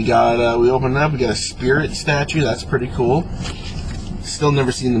issue. Then we got, we opened it up, we got a Spirit statue. That's pretty cool. Still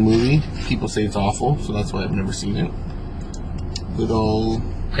never seen the movie. People say it's awful, so that's why I've never seen it. Little...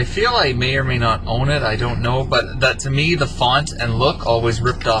 I feel I may or may not own it. I don't know, but that to me, the font and look always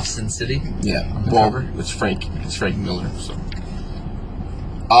ripped off Sin City. Yeah, well, cover. It's Frank Miller. So,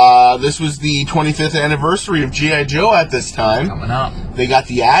 this was the 25th anniversary of G.I. Joe at this time. Coming up. They got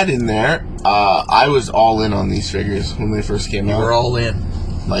the ad in there. I was all in on these figures when they first came out. We're all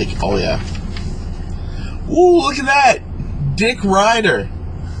in. Like, oh yeah. Ooh, look at that! Dick Ryder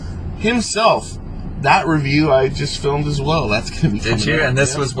himself. That review I just filmed as well. That's going to be Did you? out. And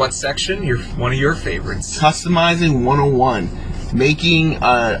this was what section? One of your favorites. Customizing 101. Making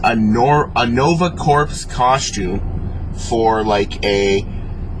a Nova Corps costume for like a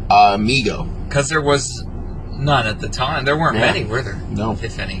Amigo. Because there was none at the time. There weren't many, were there? No.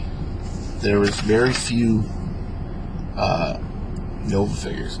 If any. There was very few Nova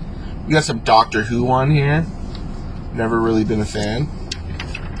figures. We got some Doctor Who on here. Never really been a fan.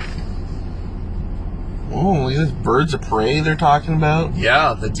 Oh, look at this Birds of Prey they're talking about.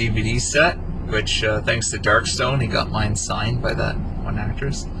 Yeah, the DVD set, which thanks to Darkstone, he got mine signed by that one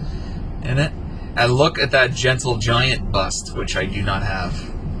actress in it. And look at that Gentle Giant bust, which I do not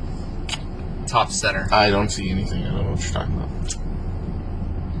have. Top center. I don't see anything. I don't know what you're talking about.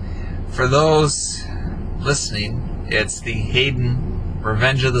 For those listening, it's the Hayden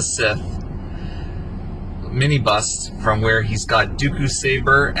Revenge of the Sith mini bust from where he's got Dooku's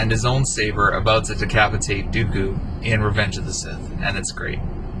saber and his own saber about to decapitate Dooku in Revenge of the Sith, and it's great.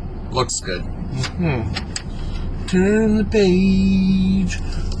 Looks good. Turn the page.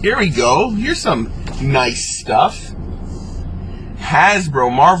 Here we go. Here's some nice stuff.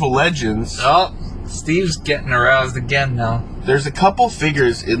 Hasbro Marvel Legends. Oh, Steve's getting aroused again now. There's a couple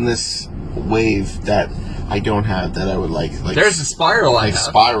figures in this wave that I don't have that I would like. There's a Spiral I have.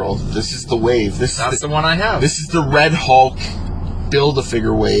 Spiral. This is the wave. That's the one I have. This is the Red Hulk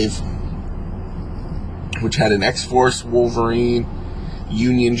Build-A-Figure wave, which had an X-Force Wolverine,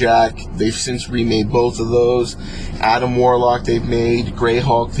 Union Jack. They've since remade both of those. Adam Warlock they've made. Grey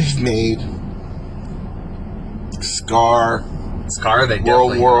Hulk they've made. Scar they World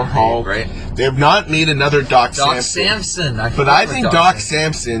definitely War made, Hulk. right? They have not made another Doc Samson. But I think Doc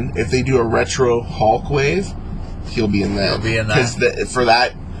Samson, if they do a retro Hulk wave, he'll be in that. He'll be in that. Because for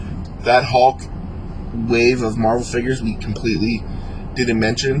that Hulk wave of Marvel figures we completely didn't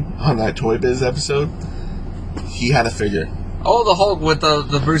mention on that Toy Biz episode, he had a figure. Oh, the Hulk with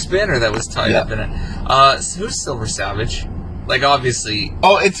the Bruce Banner that was tied Yeah. up in it. So who's Silver Savage? Like, obviously...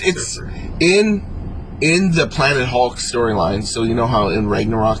 Oh, it's in the Planet Hulk storyline. So you know how in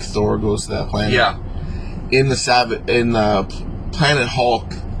Ragnarok Thor goes to that planet? Yeah. In the Planet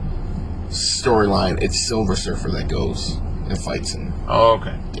Hulk storyline, it's Silver Surfer that goes and fights him. Oh,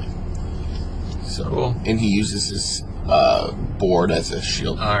 okay. So, Cool. And he uses his board as a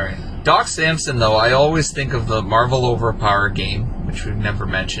shield. All right. Doc Samson, though, I always think of the Marvel Overpower game, which we've never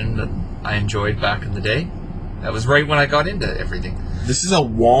mentioned, that I enjoyed back in the day. That was right when I got into everything. This is a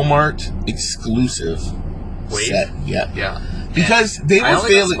Walmart exclusive set. Yeah. Yeah. Because they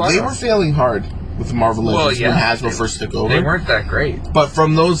were failing hard with the Marvel Legends when Hasbro first took over. They weren't that great. But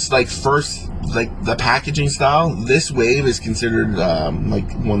from those first the packaging style, this wave is considered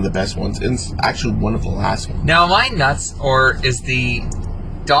one of the best ones, and it's actually one of the last ones. Now, am I nuts, or is the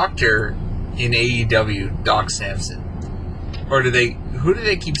doctor in AEW Doc Samson? Or who do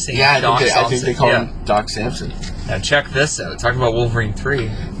they keep saying? Yeah, I think they call him Doc Samson. Now check this out. Talk about Wolverine 3.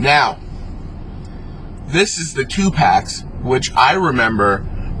 Now, this is the 2-packs, which I remember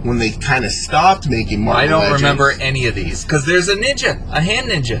when they kind of stopped making Marvel Legends. I don't remember any of these because there's a hand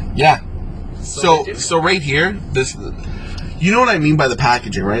ninja. Yeah. So right here, this, you know what I mean by the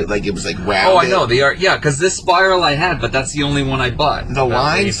packaging, right? Like it was like rounded. Oh, I know they are. Yeah, because this spiral I had, but that's the only one I bought. The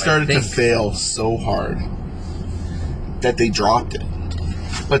line started to fail so hard that they dropped it,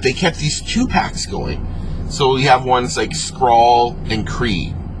 but they kept these 2-packs going. So you have ones like Skrull and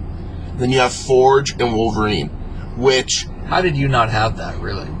Kree, then you have Forge and Wolverine, which how did you not have that?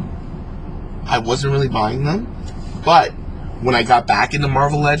 Really, I wasn't really buying them, but when I got back into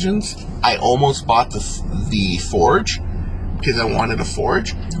Marvel Legends, I almost bought the Forge because I wanted a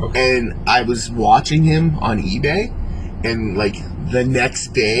Forge, and I was watching him on eBay, and like the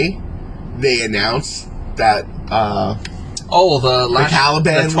next day, they announced that the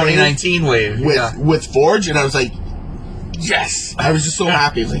Caliban 2019 wave with Forge, and I was like, yes! I was just so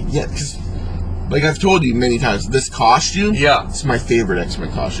happy. I was like, yeah, because like I've told you many times, this costume, it's my favorite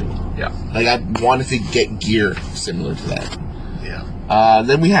X-Men costume. Yeah, like I wanted to get gear similar to that. Yeah.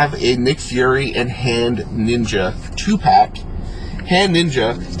 Then we have a Nick Fury and Hand Ninja 2-pack. Hand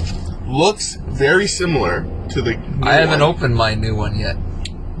Ninja looks very similar to the new I haven't one, opened my new one yet.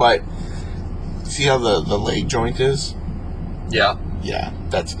 But see how the leg joint is? Yeah. Yeah,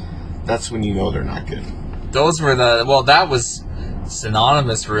 that's when you know they're not good. Those were that was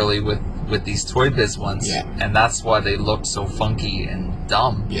synonymous really with these Toy Biz ones. Yeah. And that's why they looked so funky and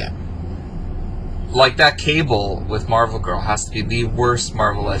dumb. Yeah. Like that Cable with Marvel Girl has to be the worst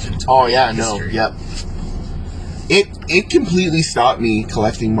Marvel Legend toy. Oh yeah, in history. no, yep. It completely stopped me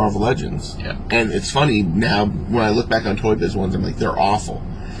collecting Marvel Legends. Yeah. And it's funny now when I look back on Toy Biz ones, I'm like, they're awful.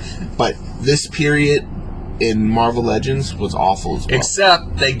 But this period in Marvel Legends was awful as well.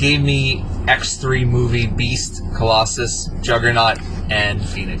 Except they gave me X3 movie, Beast, Colossus, Juggernaut, and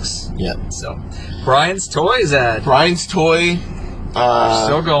Phoenix. Yeah. So Brian's Toys Brian's Toy.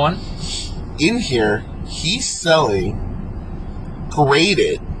 Still going. In here, he's selling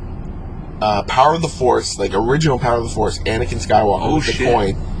graded Power of the Force, like original Power of the Force, Anakin Skywalker with the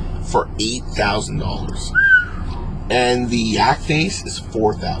coin for $8,000. And the Yak face is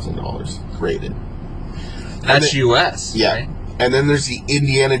 $4,000 graded. That's US. Yeah. Right? And then there's the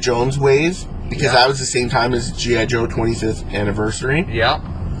Indiana Jones wave, because that was the same time as G.I. Joe 25th anniversary. Yeah.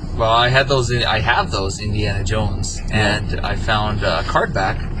 Well, I have those Indiana Jones, and I found a card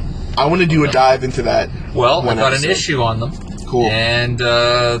back. I want to do a dive into that. Well, I got an issue on them. Cool. And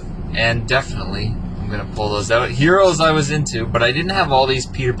definitely I'm gonna pull those out. Heroes I was into, but I didn't have all these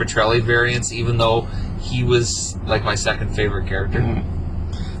Peter Petrelli variants, even though he was like my second favorite character.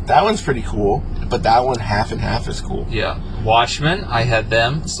 Mm-hmm. That one's pretty cool, but that one half and half is cool. Yeah. Watchmen, I had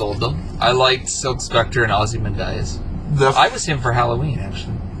them, sold them. I liked Silk Spectre and Ozymandias. I was him for Halloween,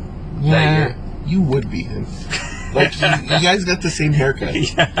 actually. Yeah, that year. You would be him. Like, you guys got the same haircut.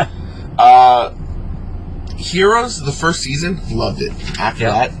 Yeah. Heroes, the first season, loved it. After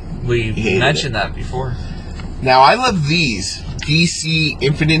that, we mentioned that before. Now, I love these. DC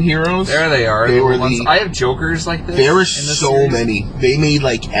Infinite Heroes. There they are. They were ones. I have Jokers like this. There were so many. They made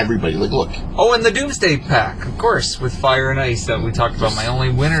like everybody. Like, look. Oh, and the Doomsday Pack, of course, with Fire and Ice that we talked about. My only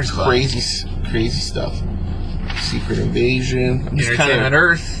winners. Crazy stuff. Secret Invasion. I'm just kind of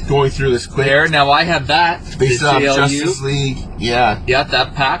Earth. Going through this quick. There. Now I have that. They still have Justice League. Yeah. Yeah,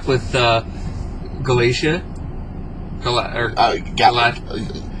 that pack with Galatia.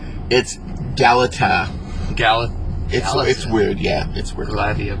 It's Galata. It's weird. Yeah, it's weird.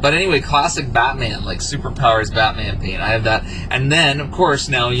 Gladia. But anyway, classic Batman, like superpowers Batman paint. I have that, and then of course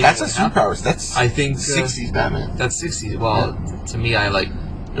now that's a superpowers. That's I think 60s Batman. That's 60s. Well, to me, I like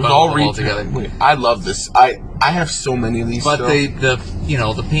it was all together. I love this. I have so many of these. But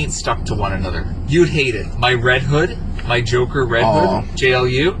the paint stuck to one another. You'd hate it. My Red Hood, my Joker Red Hood,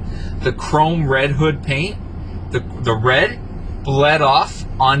 JLU, the chrome Red Hood paint, the red bled off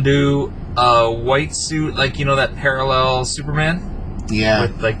onto a white suit, like that parallel Superman. Yeah.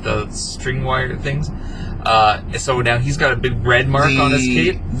 With like the string wire things. So now he's got a big red mark on his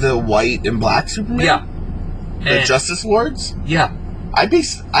cape. The white and black Superman? Yeah. The Justice Lords? Yeah. I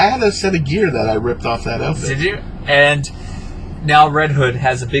had a set of gear that I ripped off that outfit. Did you? And now Red Hood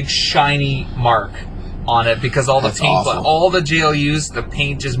has a big shiny mark on it because all the paint, all the JLUs, the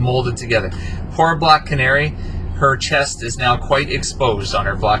paint just molded together. Poor Black Canary, her chest is now quite exposed on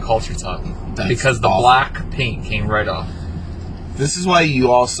her black halter top because the black paint came right off. This is why you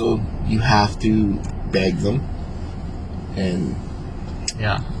have to beg them, and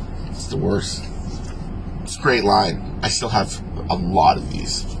yeah, it's the worst. It's a great line. I still have a lot of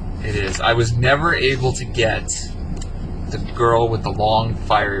these. It is. I was never able to get the girl with the long,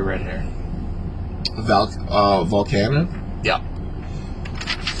 fiery red hair. Volcana? Yeah.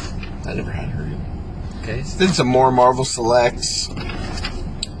 I never had her either. Okay. Then some more Marvel Selects.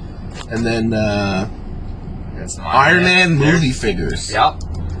 And then some Iron Man movie figures. Yep.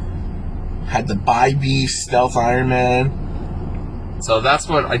 Had the Bi-Beast Stealth Iron Man. So that's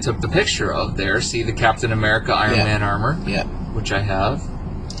what I took the picture of there. See the Captain America Iron Man armor? Yeah. Which I have.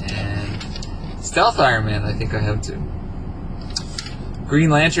 And Stealth Iron Man, I think I have too. Green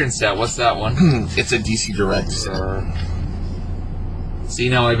Lantern set, what's that one? It's a DC Direct set. See,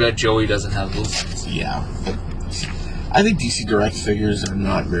 now I bet Joey doesn't have those ones. Yeah. I think DC Direct figures are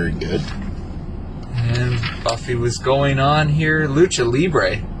not very good. And Buffy was going on here. Lucha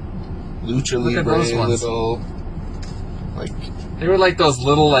Libre. Look Libre, at those ones. Little, they were like those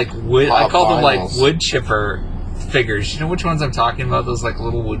little, wood. I call them, vinyls. wood chipper figures. You know which ones I'm talking about? Those,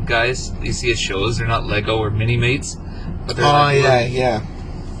 little wood guys you see at shows. They're not Lego or Mini-Mates. But they're yeah.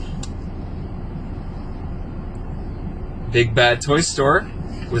 Big Bad Toy Store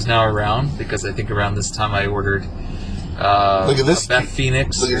was now around because I think around this time I ordered look at this Beth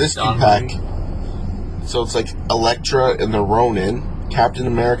Phoenix. Look at this pack. So it's like Elektra and the Ronin, Captain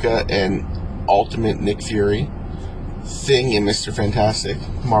America and Ultimate Nick Fury, Thing and Mr. Fantastic,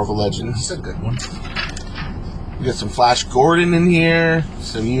 Marvel Legends. That's a good one. We got some Flash Gordon in here,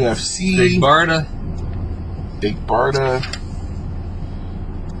 some UFC. Big Barda.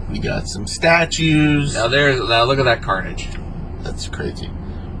 We got some statues. Now look at that carnage. That's crazy.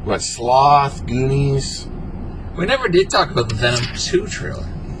 We got Sloth, Goonies. We never did talk about the Venom 2 trailer.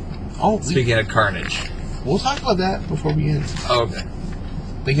 Oh, speaking of carnage. We'll talk about that before we end. Okay.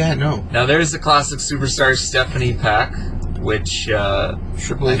 But yeah, no. Now there's the classic Superstar Stephanie pack, which I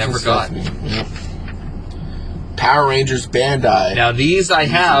never got. Yep. Power Rangers Bandai. Now these I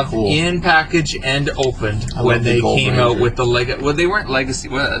have in package and opened when they came out with the Lego. Well, they weren't Legacy,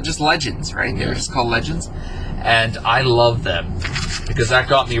 just Legends, right? They were just called Legends, and I love them because that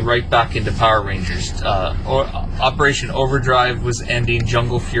got me right back into Power Rangers. Operation Overdrive was ending.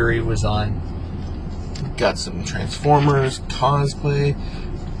 Jungle Fury was on. Got some Transformers cosplay.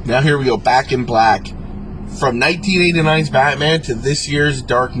 Now here we go, Back in Black. From 1989's Batman to this year's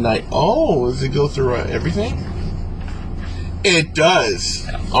Dark Knight. Oh, does it go through everything? It does.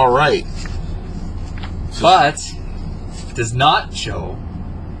 Yeah. All right. But it does not show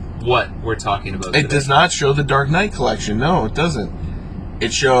what we're talking about today. It does not show the Dark Knight collection. No, it doesn't.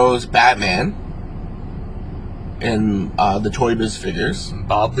 It shows Batman and the Toy Biz figures.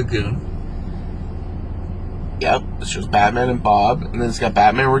 Bob the Goon. Yep, it shows Batman and Bob. And then it's got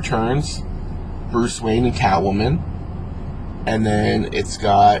Batman Returns, Bruce Wayne and Catwoman. And then it's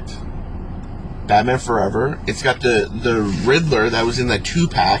got Batman Forever. It's got the Riddler that was in that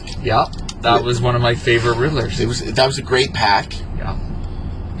 2-pack. Yep, that was one of my favorite Riddlers. That was a great pack. Yeah.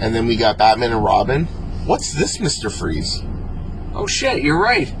 And then we got Batman and Robin. What's this, Mr. Freeze? Oh shit, you're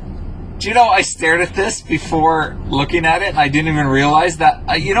right. Do you know I stared at this before looking at it, and I didn't even realize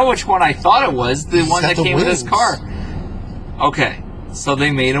that. You know which one I thought it was? The one that came with his car. Okay, so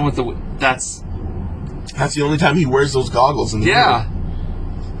they made him with the. That's the only time he wears those goggles in the movie.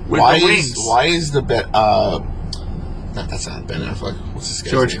 With the wings. Why is the that's not Ben Affleck. What's this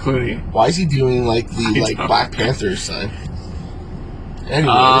guy's George name? Clooney. Why is he doing the Black Panther sign?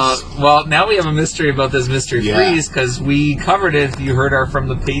 Anyways, well, now we have a mystery about this Mr. Freeze because we covered it. You heard our From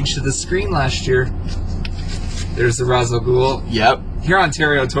the Page to the Screen last year. There's the Ra's al Ghul. Yep. Here,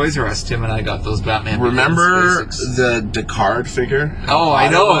 Ontario Toys R Us, Tim and I got those Batman. Remember Basics. the Descartes figure? Oh, I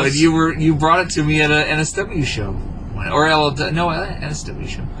know. And you brought it to me at an NSW show. NSW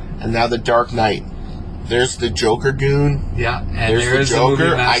show. And now the Dark Knight. There's the Joker goon. Yeah, and there's the Movie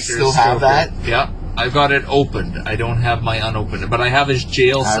Joker. I Masters still have Joker. that. Yeah, I've got it opened. I don't have my unopened, but I have his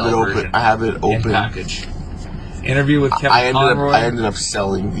jail cell version. I have it open. In package. Interview with Kevin Conroy. I ended up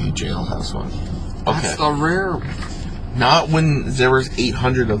selling the Jailhouse one. Okay. That's the rare one. Not when there was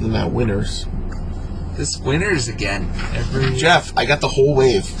 800 of them at Winners. This Winners again. Jeff, I got the whole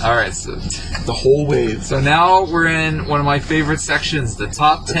wave. All right, so the whole wave. So now we're in one of my favorite sections, the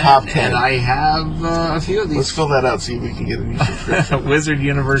top 10. Top 10. And I have a few of these. Let's fill that out, see if we can get a new subscription.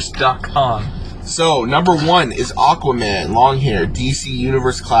 WizardUniverse.com. So, number 1 is Aquaman, long hair, DC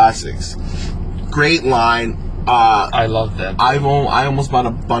Universe Classics. Great line. I love them. I almost bought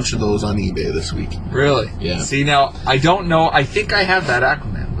a bunch of those on eBay this week. Really? Yeah. See, now, I don't know. I think I have that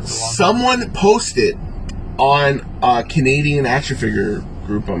Aquaman. With the long Someone posted on a Canadian action figure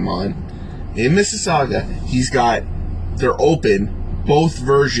group I'm on in Mississauga. They're open, both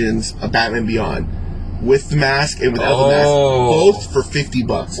versions of Batman Beyond, with the mask and without the mask, both for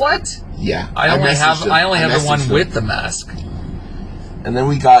 $50. What? Yeah. I only have the one with the mask. And then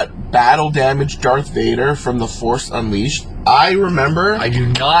we got Battle Damage Darth Vader from The Force Unleashed. I remember. I do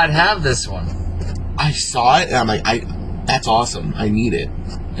not have this one. I saw it and I'm like, that's awesome. I need it.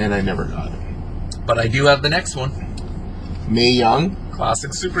 And I never got it. But I do have the next one. Mae Young. Classic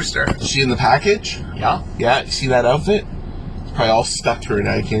superstar. Is she in the package? Yeah. Yeah, you see that outfit? It's probably all stuck to her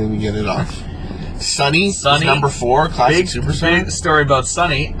now. I can't even get it off. Sunny, number 4, classic superstar. Big story about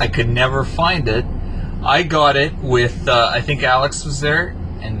Sunny. I could never find it. I got it with, I think Alex was there,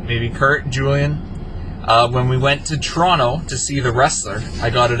 and maybe Kurt, Julian. When we went to Toronto to see The Wrestler,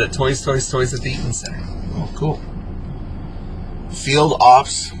 I got it at Toys at the Eaton Center. Oh, cool. Field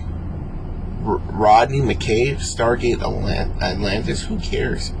Ops, Rodney McCabe, Stargate Atlantis, who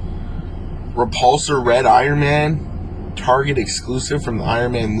cares? Repulsor Red Iron Man, Target exclusive from the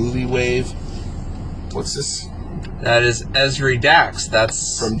Iron Man movie wave. What's this? That is Ezri Dax.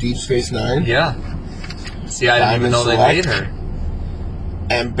 That's from Deep Space Nine. Yeah. See, I didn't even know they made her.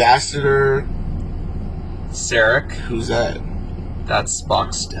 Ambassador Sarek. Who's that? That's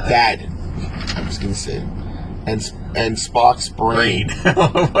Spock's dad. I was gonna say. And Spock's brain.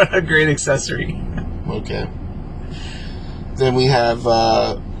 What a great accessory. Okay. Then we have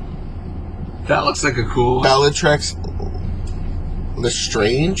that looks like a cool Bellatrix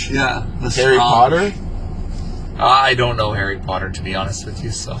Lestrange. Yeah. Harry Potter. I don't know Harry Potter, to be honest with you.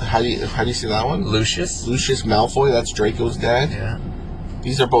 So how do you see that one? Lucius Malfoy. That's Draco's dad. Yeah.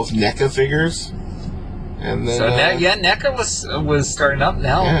 These are both NECA figures. And then NECA was starting up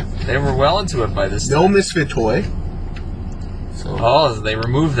now. Yeah. They were well into it by this time. No Misfit toy. So, they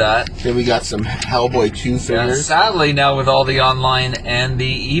removed that. Then we got some Hellboy 2 figures. Yeah, sadly, now with all the online and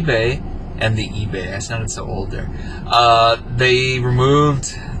the eBay, I sounded so old there. They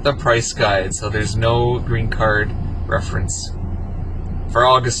removed the price guide, so there's no green card reference for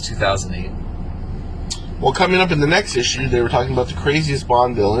August 2008. Well, coming up in the next issue, they were talking about the craziest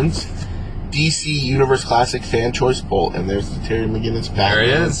Bond villains. DC Universe Classic Fan Choice Poll, and there's the Terry McGinnis Batman. There it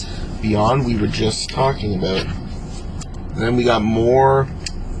is. Beyond, we were just talking about. And then we got more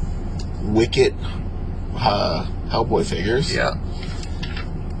Wicket Hellboy figures. Yeah.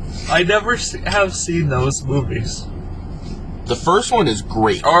 I never have seen those movies. The first one is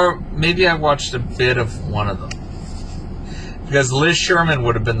great. Or maybe I watched a bit of one of them. Because Liz Sherman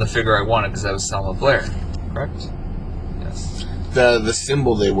would have been the figure I wanted because I was Selma Blair. Correct? Yes. The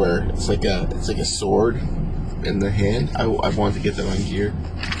symbol they wear, it's like a sword in the hand. I wanted to get that on gear.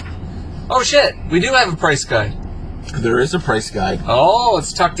 Oh shit! We do have a price guide. There is a price guide. Oh,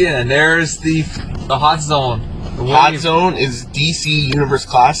 it's tucked in, and there's the Hot Zone. Hot Zone is DC Universe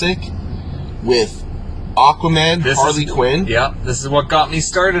Classic with Aquaman, Harley Quinn. Yeah, this is what got me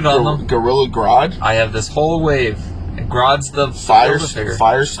started on them. Gorilla Grodd. I have this whole wave. And Grodd's the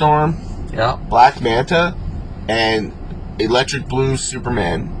Firestorm. Yeah. Black Manta and Electric Blue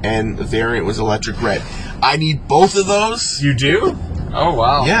Superman, and the variant was Electric Red. I need both of those. You do? Oh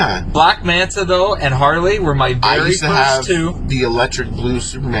wow. Yeah. Black Manta though and Harley were my very first two. The Electric Blue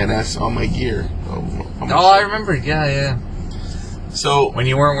Superman S on my gear. I remember. Yeah. So when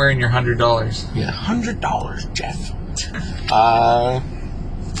you weren't wearing your $100. Yeah, $100, Jeff. I'm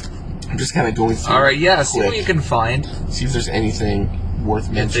just kind of going through. All right, yeah. See what you can find. See if there's anything worth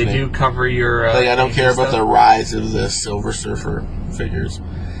mentioning. If they do cover your. I don't care about the rise of the Silver Surfer figures.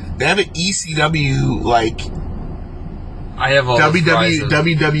 They have an ECW I have all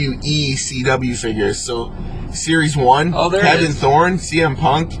WWE CW figures. So Series 1, Oh, there it Kevin is. Thorne, CM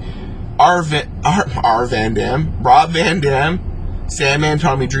Punk, R. Van Dam, Rob Van Dam, Sandman,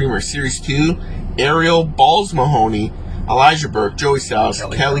 Tommy Dreamer. Series 2, Ariel, Balls Mahoney, Elijah Burke, Joey Styles,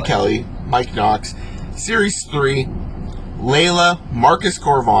 Kelly, Mike Knox. Series 3, Layla, Marcus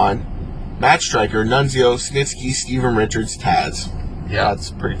Corvon, Matt Stryker, Nunzio, Snitsky, Steven Richards, Taz. Yeah.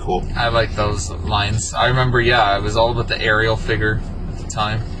 That's pretty cool. I like those lines. I remember, I was all about the Ariel figure at the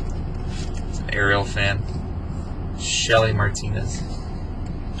time. I was an Ariel fan. Shelly Martinez.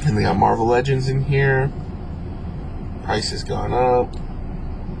 And they got Marvel Legends in here. Price has gone up.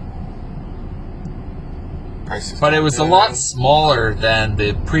 But it was a lot smaller than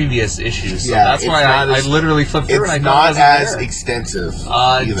the previous issues, so Yeah, that's why I literally flipped through and I It's thought it not wasn't as there. extensive.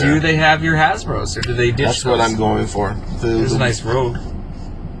 Either. Do they have your Hasbros, or do they ditch That's what those? I'm going for. There's a nice Rogue.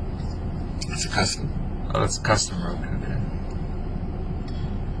 It's a custom. Oh, that's a custom Rogue. Okay.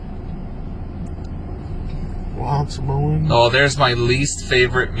 Wow, Samoan. Oh, there's my least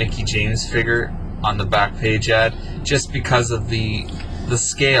favorite Mickey James figure on the back page ad, just because of the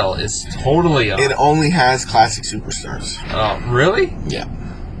scale is totally off. It only has classic superstars. Oh, really? Yeah.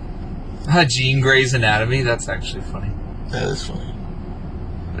 Jean Grey's Anatomy. That's actually funny. That is funny.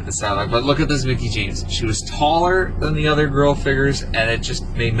 But look at this Mickey James. She was taller than the other girl figures, and it just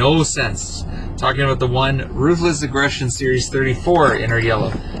made no sense. Talking about the one Ruthless Aggression Series 34 in her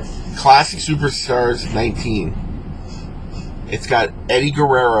yellow. Classic Superstars 19. It's got Eddie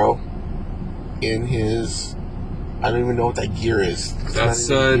Guerrero in his... I don't even know what that gear is. That's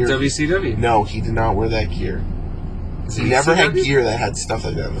WCW. No, he did not wear that gear. He never had gear that had stuff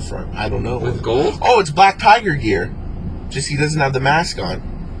like that in the front. I don't know. With gold? Oh, it's Black Tiger gear. Just he doesn't have the mask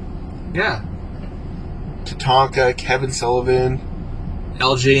on. Yeah. Tatanka, Kevin Sullivan.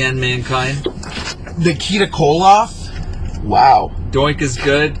 LJN Mankind. Nikita Koloff. Wow. Doink is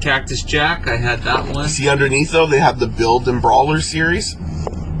good. Cactus Jack. I had that one. See underneath though, they have the Build and Brawler series.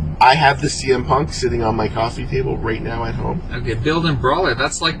 I have the CM Punk sitting on my coffee table right now at home. Okay, Build and Brawler.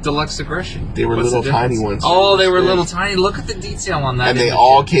 That's like Deluxe Aggression. They were What's little the tiny difference? ones. Oh, they were little tiny. Look at the detail on that. And they image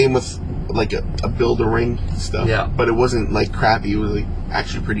all here. came with like a Build-A-Ring stuff. Yeah. But it wasn't like crappy. It was like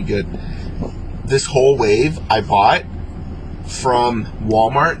actually pretty good. This whole wave I bought from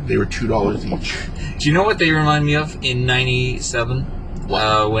Walmart. They were $2 each. Do you know what they remind me of in '97?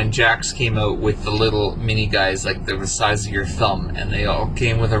 When Jax came out with the little mini guys, like they were the size of your thumb, and they all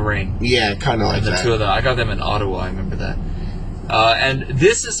came with a ring. Yeah, kind of like And the that. two of them. I got them in Ottawa, I remember that. And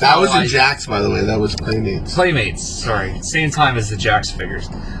this is That how was in Jax, by the way. That was Playmates. Playmates, sorry. Same time as the Jax figures.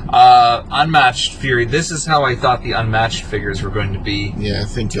 Unmatched Fury. This is how I thought the Unmatched figures were going to be. Yeah,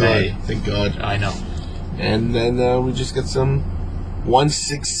 thank Today. God. Thank God. I know. And then we just got some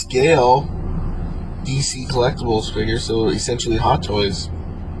 1/6 scale DC collectibles figures, so essentially Hot Toys.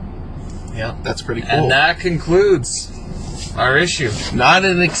 Yeah. That's pretty cool. And that concludes our issue. Not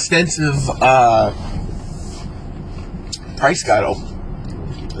an extensive price guide.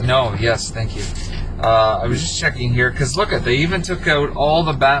 No, yes, thank you. I was just checking here, because look they even took out all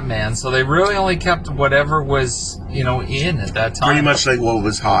the Batman, so they really only kept whatever was, in at that time. Pretty much like what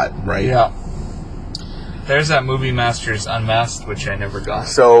was hot, right? Yeah. There's that Movie Masters Unmasked, which I never got.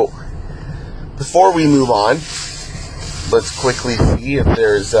 So, before we move on, let's quickly see if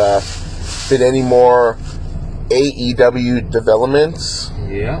there's been any more AEW developments.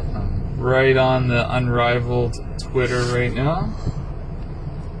 Yeah, I'm right on the Unrivaled Twitter right now.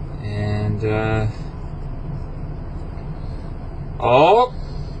 And,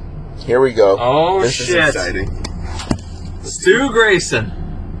 Here we go. Oh, this shit. is exciting. Stu Grayson.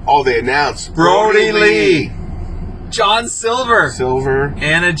 Oh, they announced Brody Lee. John Silver.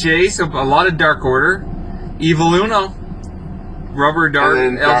 Anna Jace, a lot of Dark Order. Evil Uno. Rubber Darby.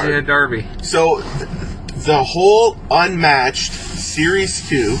 And then LJ Darby. So, the whole Unmatched Series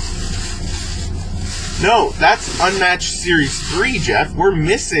 2... No, that's Unmatched Series 3, Jeff. We're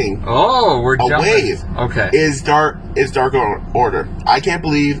missing Oh, we're a jumping. wave. Okay. Is Dark Order. I can't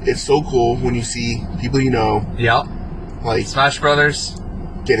believe it's so cool when you see people you know, Yep. like, Smash Brothers.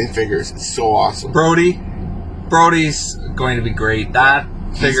 getting figures. It's so awesome. Brody's going to be great. That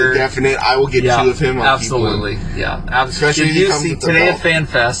He's figure. a definite. I will get 2 of him. I'll keep absolutely. one. Yeah, Especially Did if he you comes see with the today belt. at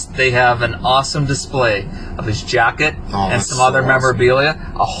FanFest? They have an awesome display of his jacket and that's some so other awesome.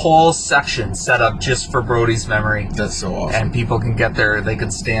 memorabilia. A whole section set up just for Brody's memory, That's so awesome. and people can get there. They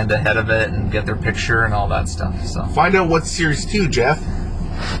can stand ahead of it and get their picture and all that stuff. So, Find out what's Series 2, Jeff.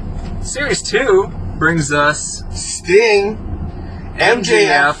 Series 2 brings us Sting,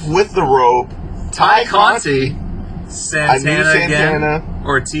 MJF with the rope, Ty Conti, I knew Santana again, Santana,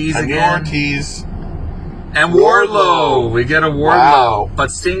 Ortiz I knew again. Ortiz, And Wardlow. We get a Wardlow. Wow. But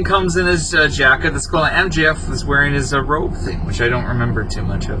Sting comes in his jacket that's cool. MJF is wearing his robe thing, which I don't remember too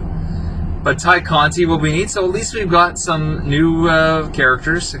much of. But Ty Conti will be neat. So at least we've got some new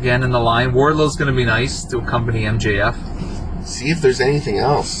characters again in the line. Wardlow's going to be nice to accompany MJF. See if there's anything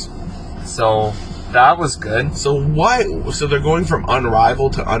else. So that was good. So why? So they're going from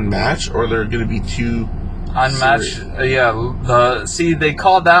unrivaled to unmatched, or they're going to be two unmatched? They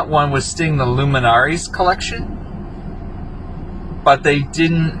called that one with Sting the Luminaries collection, but they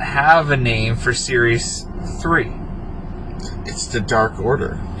didn't have a name for Series 3. It's the Dark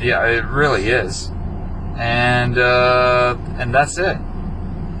Order. Yeah, it really is, and that's it.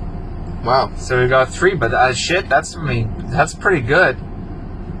 Wow. So we got 3, but that's pretty good.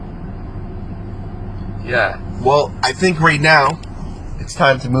 Yeah. Well, I think right now it's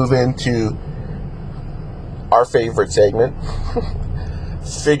time to move into our favorite segment.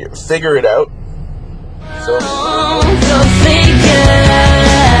 Figure it out. So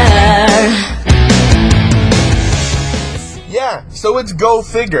yeah, so it's Go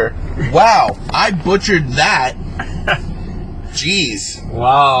Figure. Wow, I butchered that. Jeez.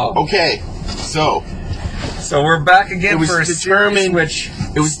 Wow. Okay, so we're back again it was for a determined. series which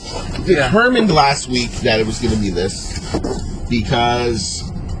It was determined last week that it was going to be this because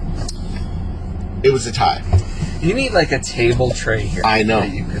it was a tie. you need like a table tray here. I know.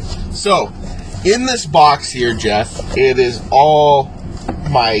 that you could. So, in this box here, Jeff, it is all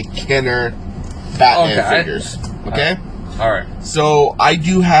my Kenner Batman figures. Okay? All right. So, I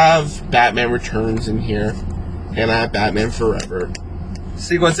do have Batman Returns in here, and I have Batman Forever.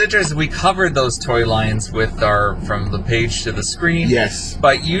 See, what's interesting, we covered those toy lines with our from the page to the screen. Yes.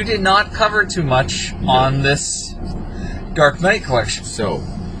 But you did not cover too much on this Dark Knight collection. So,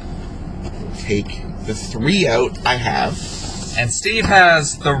 take the 3 out I have. And Steve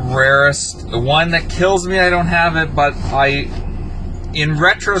has the rarest, the one that kills me. I don't have it, but in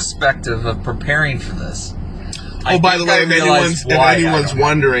retrospective of preparing for this. Oh, by the way, if anyone's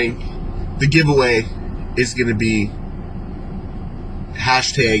wondering, the giveaway is going to be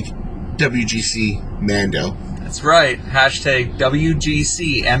hashtag WGC Mando. That's right. Hashtag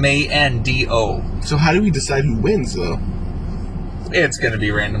WGC MANDO. So how do we decide who wins, though? It's going to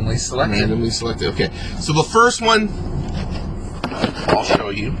be randomly selected. Randomly selected. Okay. So the first one I'll show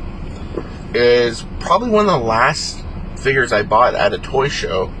you is probably one of the last figures I bought at a toy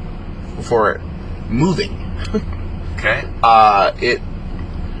show before moving. Okay.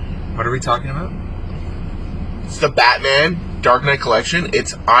 What are we talking about? It's the Batman Dark Knight Collection.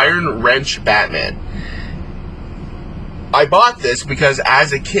 It's Iron Wrench Batman. I bought this because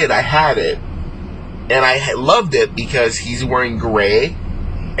as a kid I had it, and I loved it because he's wearing gray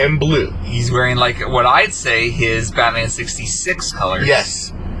and blue. He's wearing, like, what I'd say his Batman 66 colors.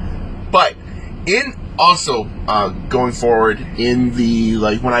 Yes. But going forward in the,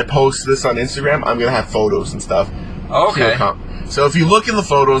 like, when I post this on Instagram, I'm going to have photos and stuff. Okay. So if you look in the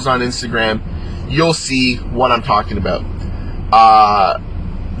photos on Instagram, you'll see what I'm talking about.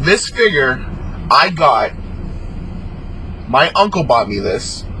 This figure, my uncle bought me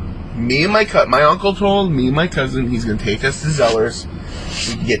this. My uncle told me and my cousin he's going to take us to Zeller's.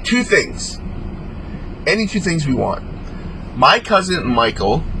 We can get 2 things. Any 2 things we want. My cousin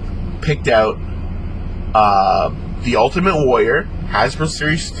Michael picked out the Ultimate Warrior, Hasbro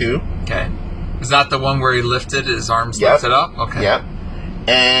Series 2. Okay. Is that the one where he lifted his arms, lifted up? Okay. Yep.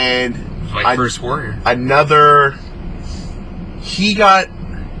 And my first warrior. He got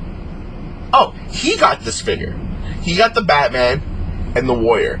this figure. He got the Batman and the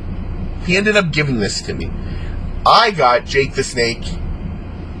Warrior. He ended up giving this to me. I got Jake the Snake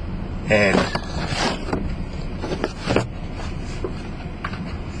and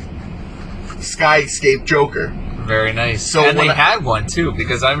Skyscape Joker. Very nice. So and they had one too,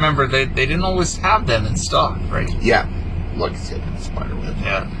 because I remember they didn't always have them in stock, right? Yeah. Look, it's a spiderweb.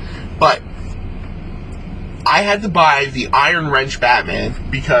 Yeah. But I had to buy the Iron Wrench Batman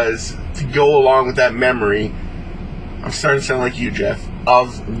because to go along with that memory, I'm starting to sound like you, Jeff,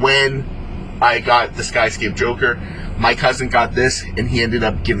 of when I got the Skyscape Joker. My cousin got this, and he ended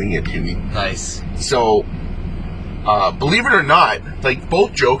up giving it to me. Nice. So, believe it or not, like,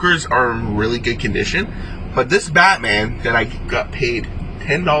 both Jokers are in really good condition, but this Batman that I got paid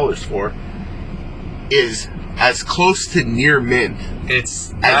 $10 for is as close to near mint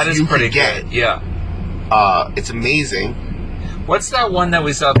that is pretty good. Yeah. It's amazing. What's that one that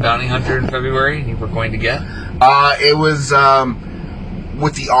we saw at Bounty Hunter in February and you were going to get? It was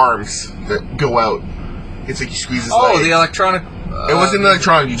with the arms that go out. It's like you squeeze his legs. The electronic It wasn't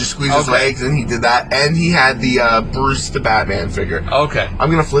electronic. You just squeeze his Okay. legs, and he did that. And he had the Bruce the Batman figure. Okay. I'm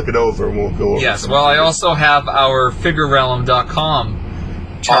gonna flip it over, and we'll go over. Yes. some Well, I figures. also have our FigureRealm.com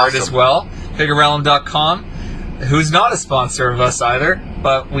chart Awesome. as well. FigureRealm.com, who's not a sponsor of us either,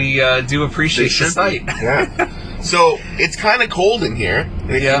 but we do They appreciate the should be. site. Yeah. So it's kind of cold in here,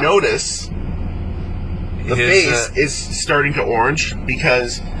 and if Yeah. you notice, the His, face is starting to orange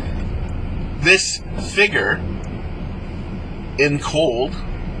because this figure in cold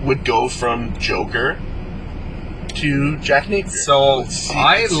would go from Joker to Jack Napier. So Let's see-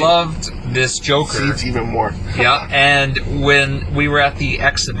 I let's see. loved this Joker. See, it's even more. Yeah, and when we were at the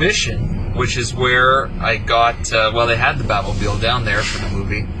exhibition, which is where I got, they had the Batmobile down there for the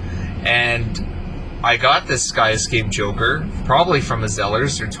movie, and I got this Sky Escape Joker, probably from a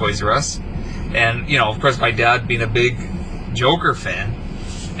Zellers or Toys R Us, and, of course, my dad being a big Joker fan,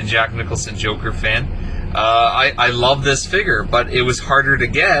 and Jack Nicholson Joker fan, I love this figure, but it was harder to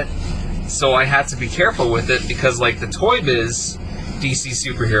get, so I had to be careful with it, because, like, the Toy Biz DC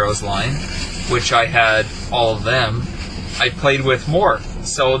Superheroes line, which I had all of them, I played with more.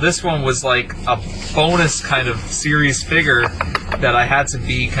 So this one was like a bonus kind of series figure that I had to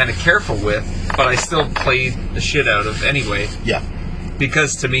be kind of careful with, but I still played the shit out of anyway, Yeah.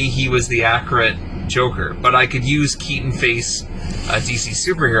 because to me he was the accurate Joker. But I could use Keaton Face DC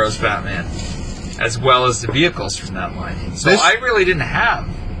Superheroes Batman, as well as the vehicles from that line. So This- I really didn't have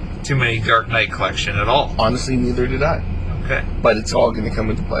too many Dark Knight collection at all. Honestly, neither did I. Okay. But it's all going to come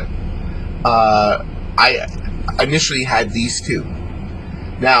into play. I initially had these two.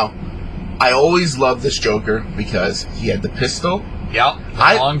 Now, I always loved this Joker because he had the pistol. Yeah, the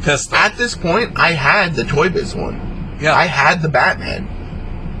I- long pistol. At this point, I had the Toy Biz one. Yeah. I had the Batman.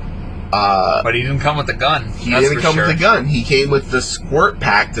 But he didn't come with the gun. He that's didn't for come sure. with the gun. He came with the squirt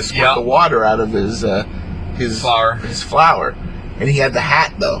pack to squirt Yeah. the water out of his Flower. His flower, and he had the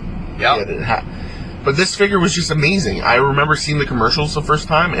hat though. Yeah. He had a hat. But this figure was just amazing. I remember seeing the commercials the first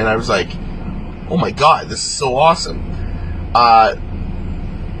time, and I was like, "Oh my god, this is so awesome!"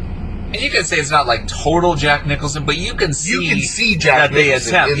 And you can say it's not like total Jack Nicholson, but you can see, Jack that they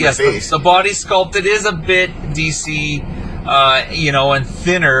Nicholson attempt. in Yes, the face. the body sculpt, it is a bit DC, and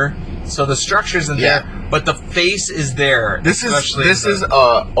thinner, so the structure's in Yeah. there, but the face is there. This especially is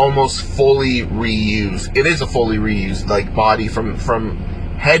almost fully reused. It is a fully reused like body from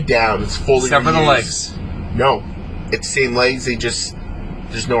head down. It's fully except for the reused. legs. No, it's same legs.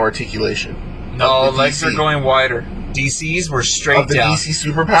 There's no articulation. No, Of the legs DC. are going wider. DCs were straight Of the down. DC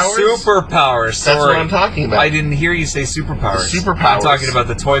superpowers. Superpowers. Sorry. That's what I'm talking about. I didn't hear you say superpowers. The superpowers. I'm talking about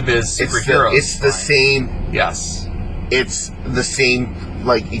the Toy Biz superheroes. It's the same. Yes. It's the same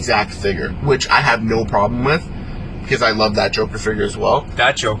like exact figure, which I have no problem with because I love that Joker figure as well.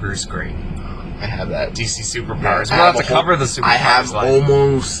 That Joker is great. I have that. DC superpowers. I We'll have to a whole- cover the superpowers. I have line.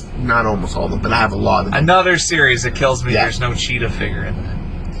 not almost all of them, but I have a lot of them. Another series that kills me. Yeah. There's no cheetah figure in it.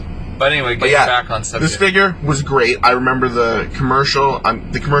 But anyway, But getting yeah, back on subject. this figure was great. I remember the commercial.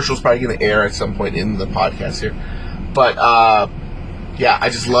 The commercial's probably going to air at some point in the podcast here. But, yeah, I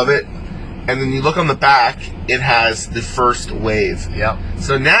just love it. And then you look on the back, it has the first wave. Yep.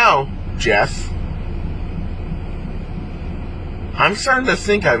 So now, Jeff, I'm starting to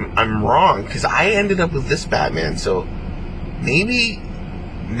think I'm wrong, because I ended up with this Batman, so maybe,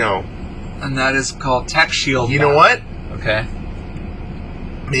 no. And that is called Tech Shield. You know what? Okay.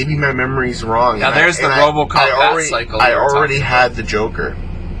 Maybe my memory's wrong. Now And there's the RoboCop bat cycle I we were already talking had the Joker.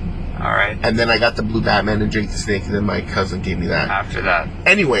 All right. And then I got the Blue Batman and Jake the Snake, and then my cousin gave me that. After that,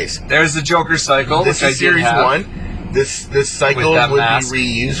 Anyways, there's the Joker cycle, this which I is did series have. 1. This cycle With that would mask.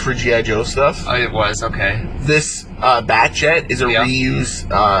 be reused for G.I. Joe stuff. Oh, it was okay. This Batjet is a Yeah. reused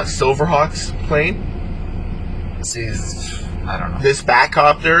Silverhawks plane. See, I don't know. This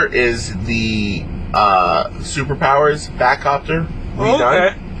Batcopter is the Superpowers Batcopter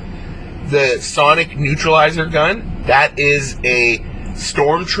redone. The Sonic Neutralizer gun, that is a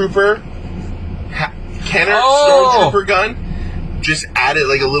Stormtrooper Kenner Stormtrooper gun. Just added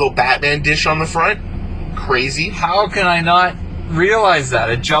like a little Batman dish on the front. Crazy. How can I not realize that?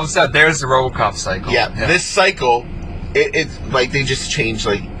 It jumps out. There's the RoboCop cycle. Yeah, this cycle, it's like they just changed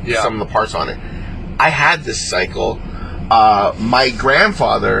like Yeah. some of the parts on it. I had this cycle. My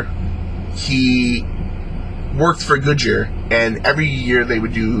grandfather, he worked for Goodyear, and every year they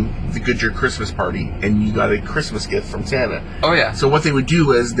would do the Goodyear Christmas party, and you got a Christmas gift from Santa. Oh yeah. So what they would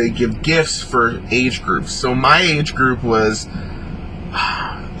do is they give gifts for age groups. So my age group was,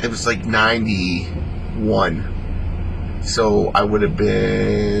 it was like 91. So I would have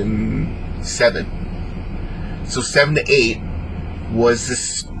been 7. So 7 to 8 was the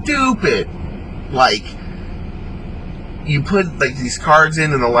stupid, like, you put like these cards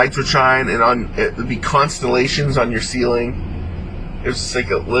in, and the lights would shine, and it would be constellations on your ceiling. It was just like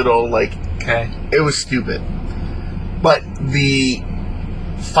a little like. Okay. It was stupid, but the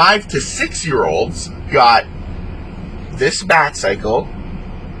 5 to 6 year olds got this Bat Cycle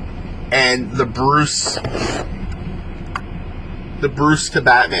and the Bruce to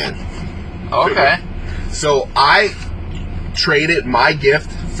Batman. Okay. So I traded my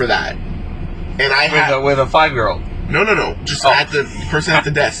gift for that, and I had with a 5-year-old. No. Just at the person at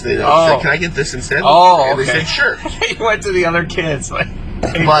the desk. They said, "Can I get this instead?" Oh, and they said, "Sure." He went to the other kids. Like,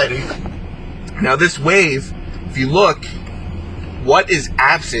 hey, but buddy. now this wave, if you look, what is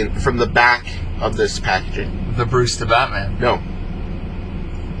absent from the back of this packaging? The Bruce to Batman. No,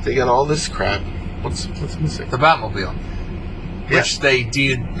 they got all this crap. What's missing? The Batmobile, which they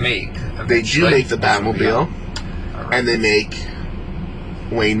did make. They do make the Batmobile, right. and they make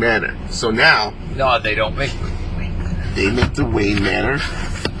Wayne Manor. So now, no, they don't make the Wayne Manor. They make the Wayne Manor.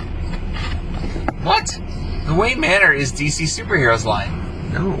 What? The Wayne Manor is DC Superheroes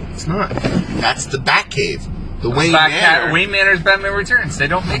line. No, it's not. That's the Batcave. The Wayne Manor. Wayne Manor's Batman Returns. They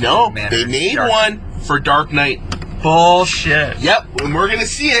don't make No, Wayne Manor. they made one for Dark Knight. Bullshit. Yep, and we're gonna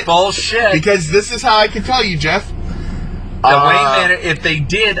see it. Bullshit. Because this is how I can tell you, Jeff. The Wayne Manor, if they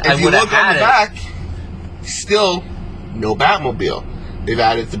did, I would have had it. If you look on the back, still no Batmobile. They've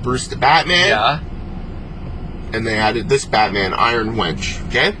added the Bruce to Batman. Yeah. And they added this Batman, Iron Wench.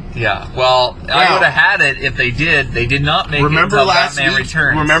 Okay? Yeah. Well, I would have had it if they did. They did not make it until Batman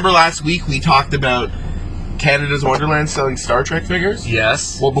Returns. Remember last week we talked about Canada's Wonderland selling Star Trek figures?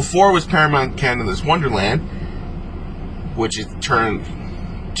 Yes. Well, before it was Paramount Canada's Wonderland, which it turned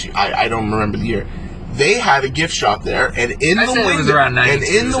to, I don't remember the year. They had a gift shop there, and in the window, it was around 92,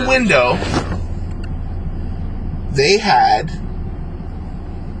 and in the window, they had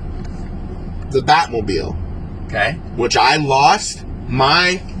the Batmobile. Okay. Which I lost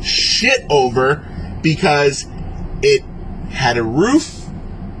my shit over because it had a roof.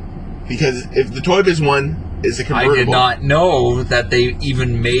 Because if the Toy Biz one is a convertible. I did not know that they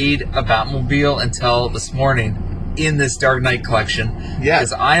even made a Batmobile until this morning in this Dark Knight collection. Yeah.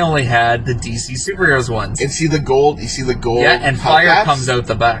 Because I only had the DC Superheroes ones. And see the gold? You see the gold? Yeah, and fire comes out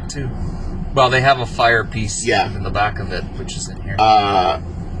the back too. Well, they have a fire piece in the back of it, which is in here.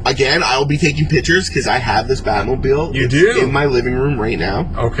 Again, I'll be taking pictures because I have this Batmobile. You do? In my living room right now.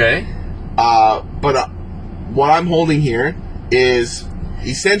 Okay. But what I'm holding here is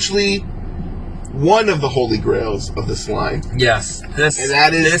essentially one of the holy grails of this line. Yes. And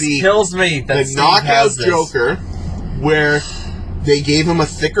that is this kills me. That the knockout Joker, where they gave him a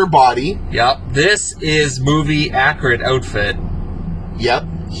thicker body. Yep. This is movie accurate outfit. Yep.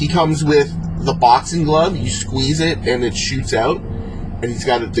 He comes with the boxing glove. You squeeze it and it shoots out. And he's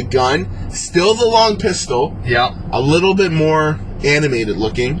got the gun. Still the long pistol. Yep. A little bit more animated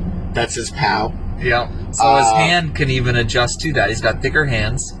looking. That says POW. Yep. So his hand can even adjust to that. He's got thicker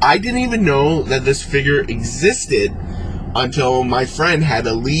hands. I didn't even know that this figure existed until my friend had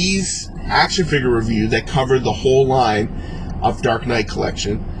a Lee's action figure review that covered the whole line of Dark Knight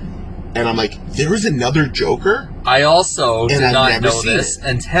collection. And I'm like, there was another Joker? I also did not know this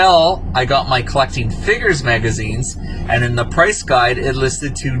until I got my Collecting Figures magazines, and in the price guide, it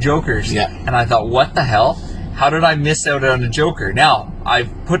listed 2 Jokers. Yeah. And I thought, what the hell? How did I miss out on a Joker? Now, I've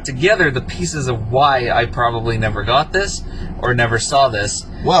put together the pieces of why I probably never got this or never saw this.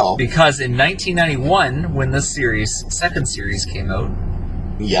 Well, because in 1991, when this second series came out,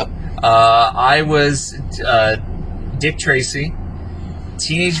 yep, I was Dick Tracy,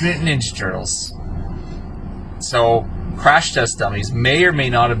 Teenage Mutant Ninja Turtles. So, Crash Test Dummies may or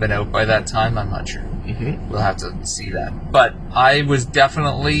may not have been out by that time. I'm not sure. Mm-hmm. We'll have to see that. But I was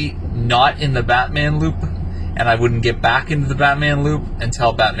definitely not in the Batman loop, and I wouldn't get back into the Batman loop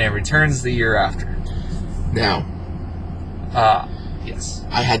until Batman Returns the year after. Now, yes.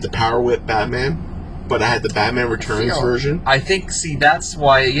 I had the Power Whip Batman, but I had the Batman Returns version. I think, that's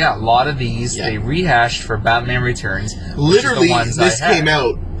why, a lot of these, they rehashed for Batman Returns. Literally, this came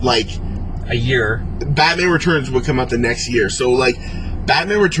out, like, a year. Batman Returns would come out the next year. So, like,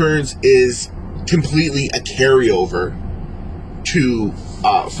 Batman Returns is completely a carryover to,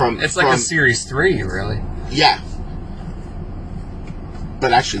 It's like a Series 3, really. Yeah.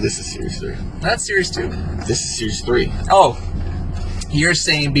 But actually, this is Series 3. That's Series 2. This is Series 3. Oh. You're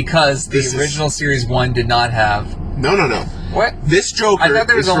saying because the original Series 1 did not have... No. What? This Joker I thought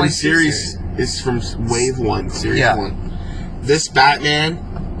there was is only from Series... is from Wave 1, Series 1. This Batman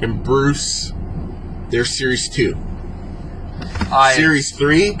and Bruce, they're Series 2. Series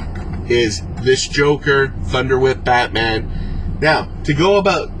 3 is this Joker, Thunderwhip Batman. Now, to go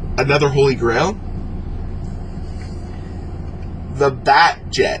about another Holy Grail, the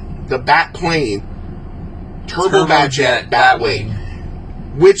Bat Jet, the Bat Plane, Turbo Bat Jet, Batwing,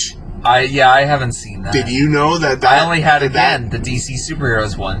 which I haven't seen that. Did you know that I only had the DC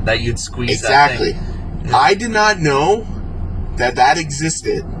Superheroes one that you'd squeeze exactly. that thing. Yeah. I did not know that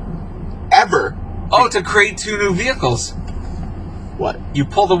existed ever. Oh, to create 2 new vehicles. What? You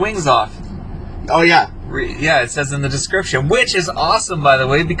pull the wings off. Oh yeah. Yeah, it says in the description, which is awesome, by the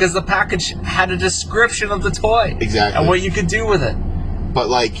way, because the package had a description of the toy. Exactly. And what you could do with it. But,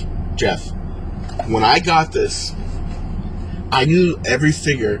 like, Jeff, when I got this, I knew every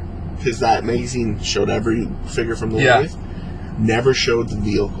figure, because that magazine showed every figure from the wave, never showed the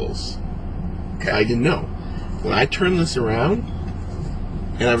vehicles. Okay. I didn't know. When I turned this around,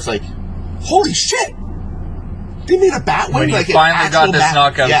 and I was like, holy shit! They made a Batwing? When you like finally got this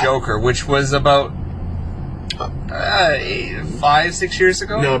knockout Joker, which was about 5-6 years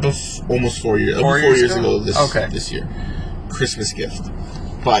ago? No, almost 4 years. 4 years ago this year. Christmas gift.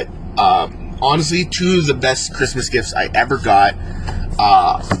 But honestly, 2 of the best Christmas gifts I ever got.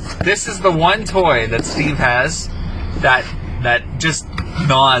 This is the one toy that Steve has that just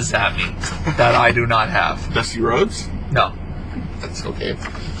gnaws at me that I do not have. Dusty Rhodes? No. That's okay. In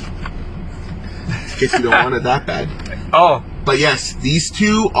case you don't want it that bad. Oh. But yes, these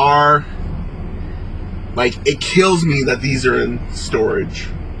 2 are... Like, it kills me that these are in storage.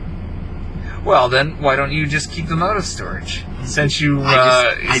 Well, then, why don't you just keep them out of storage? Since you,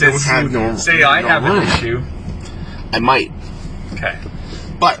 I don't have normal. Say I have an issue. I might. Okay.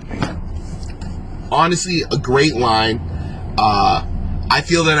 But, honestly, a great line. I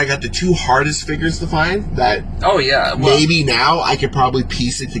feel that I got the 2 hardest figures to find that maybe now I could probably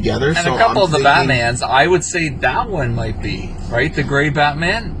piece it together. And so a couple of the Batmans, I would say that one might be, right? The gray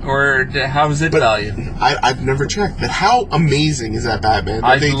Batman? Or how is it valued? I've never checked. But how amazing is that Batman?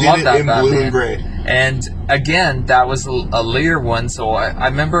 I they love did it that in Batman. blue and gray. And again, that was a later one, so I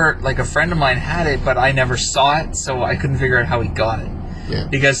remember like a friend of mine had it, but I never saw it, so I couldn't figure out how he got it. Yeah.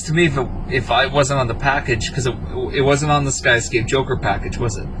 Because to me, if I wasn't on the package, because it wasn't on the Skyscape Joker package,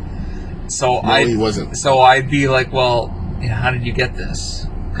 was it? So he wasn't. So I'd be like, well, how did you get this?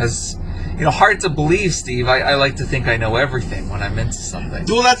 Because hard to believe, Steve. I like to think I know everything when I'm into something.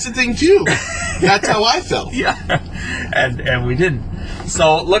 Well, that's the thing too. That's how I felt. Yeah, and we didn't.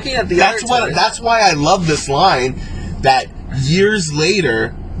 So looking at the that's why I love this line. That years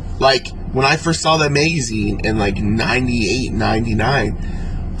later, like when I first saw that magazine in like 98, 99.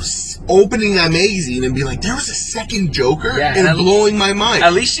 Opening that magazine and be like, there was a second Joker, and blowing my mind.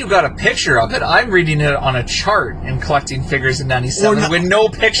 At least you got a picture of it. I'm reading it on a chart and collecting figures in 97 with no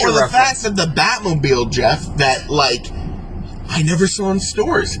picture reference. Or the fact reference. that the Batmobile, Jeff, that like I never saw in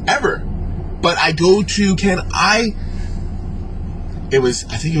stores ever, but I go to I think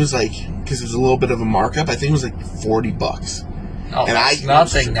it was like, because it was a little bit of a markup. I think it was like $40. Oh, and that's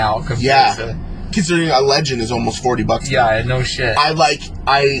nothing now compared to. Considering a Legend is almost $40. Yeah, no shit. I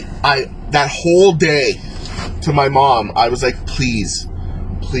that whole day to my mom, I was like, please,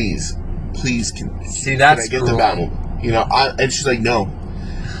 can I get the Batmobile? And she's like, no.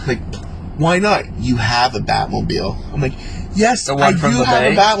 Like, why not? You have a Batmobile. I'm like, yes, I do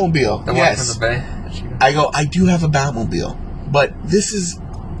have a Batmobile. The one from the Bay. I go, I do have a Batmobile, but this is.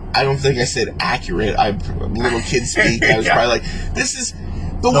 I don't think I said accurate. I'm a little kid speak. I was probably like, this is.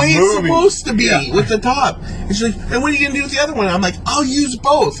 The way it's supposed to be with the top. And she's like, and what are you going to do with the other one? I'm like, I'll use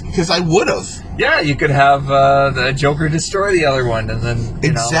both, because I would have. Yeah, you could have the Joker destroy the other one, and then,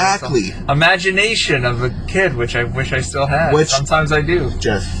 exactly. Imagination of a kid, which I wish I still had. Sometimes I do.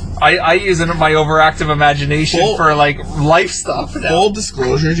 Jeff. I use it in my overactive imagination for, like, life stuff. Full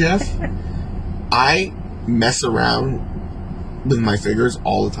disclosure, Jeff, I mess around with my figures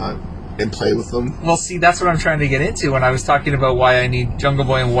all the time. And play with them. Well, see, that's what I'm trying to get into when I was talking about why I need Jungle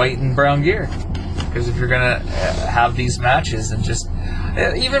Boy in white and brown gear. Because if you're going to have these matches and just...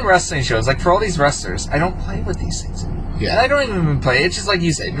 even wrestling shows, like for all these wrestlers, I don't play with these things. Yeah. And I don't even play. It's just like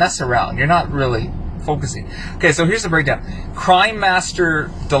you say, mess around. You're not really focusing. Okay, so here's the breakdown. Crime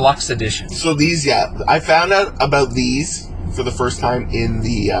Master Deluxe Edition. So these, I found out about these for the first time in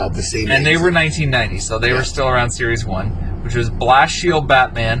the same And they were 1990, so they were still around Series 1. Which was Blast Shield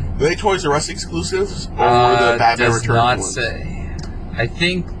Batman. Were they Toys R Us exclusives? Or were the Batman Returns ones? Does not say. I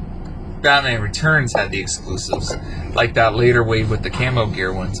think Batman Returns had the exclusives. Like that later wave with the camo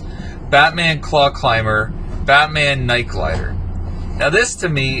gear ones. Batman Claw Climber. Batman Night Glider. Now this to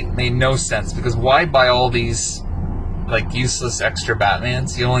me made no sense. Because why buy all these like useless extra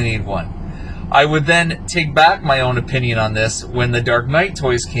Batmans? You only need one. I would then take back my own opinion on this when the Dark Knight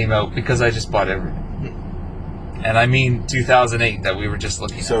toys came out. Because I just bought everything. And I mean 2008 that we were just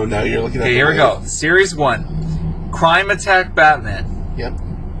looking at. So now you're looking at here we go. Series 1. Crime Attack Batman. Yep.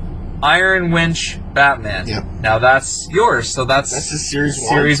 Iron Winch Batman. Yep. Now that's yours, so that's a series 1.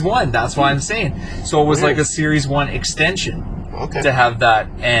 Series 1. That's why I'm saying. So it was like a Series 1 extension to have that.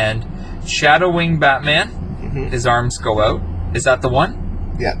 And Shadowwing Batman, his arms go out. Is that the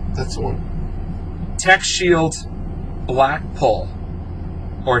one? Yeah, that's the one. Tech Shield Black Pull.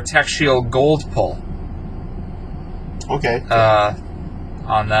 Or Tech Shield Gold Pull. Okay.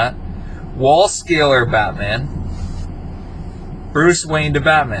 On that. Wall Scaler Batman. Bruce Wayne to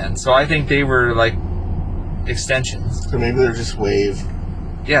Batman. So I think they were like extensions. So maybe they're just Wave.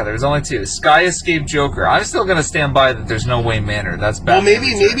 Yeah, there's only 2. Sky Escape Joker. I'm still gonna stand by that. There's no Wayne Manor. That's Batman.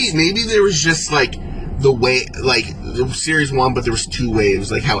 Well, maybe there was just like the way, like the Series 1, but there was 2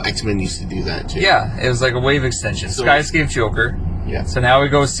 waves, like how X-Men used to do that too. Yeah, it was like a wave extension. So, Sky Escape Joker. Yeah. So now we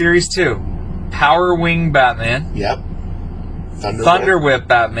go Series 2. Power Wing Batman. Yep. Thunder Whip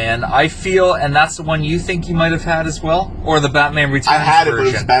Batman. I feel, and that's the one you think you might have had as well? Or the Batman Returns I had it, version? but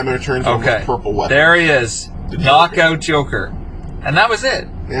it was Batman Returns with purple weapon. There he is. Knockout Joker. And that was it.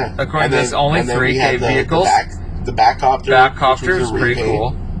 Yeah. According to this, only 3 vehicles. The Batcopter. Batcopter was pretty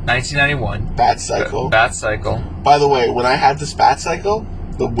cool. 1991. Bat-Cycle. By the way, when I had this Bat-Cycle,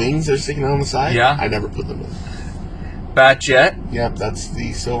 the wings are sticking on the side. Yeah. I never put them in. Batjet. Yep, that's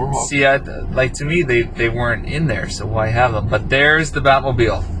the Silverhawk. See, like to me, they weren't in there, so why have them? But there's the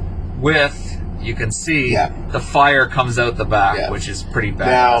Batmobile. With, you can see, the fire comes out the back, which is pretty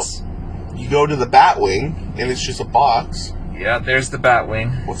badass. Now, you go to the Batwing, and it's just a box. Yeah, there's the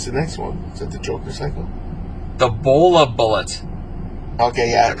Batwing. What's the next one? Is that the Joker Cycle? The Bola Bullet.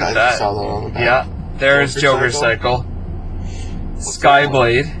 Okay, yeah, I just saw that on the back. Yeah, there's Joker Cycle.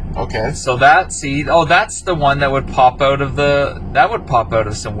 Skyblade. Okay. So that's the one that would pop out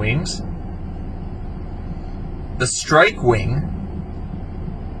of some wings. The Strike Wing.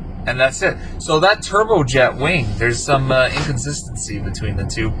 And that's it. So that Turbojet wing, there's some inconsistency between the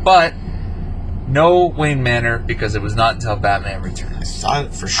two, but no Wayne Manor because it was not until Batman Returns. I saw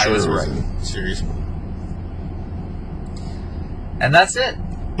it for sure. I was right. Seriously. And that's it.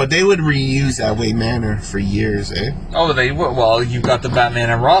 But they would reuse that Wayne Manor for years, eh? Oh, they would. Well, you got the Batman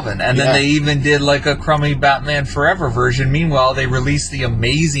and Robin. And then they even did like a crummy Batman Forever version. Meanwhile, they released the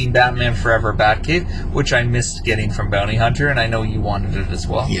amazing Batman Forever Batcave, which I missed getting from Bounty Hunter, and I know you wanted it as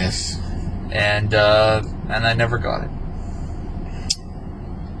well. Yes. And I never got it.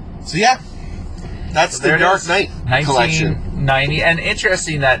 So yeah. That's the Dark Knight collection. 1990. And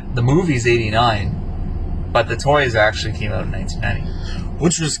interesting that the movie's 89, but the toys actually came out in 1990.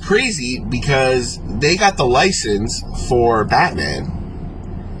 Which was crazy because they got the license for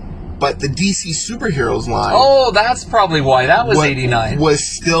Batman, but the DC Superheroes line... Oh, that's probably why. That was 89. ...was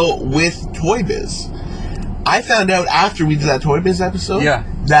still with Toy Biz. I found out after we did that Toy Biz episode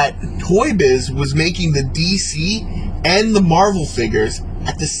that Toy Biz was making the DC and the Marvel figures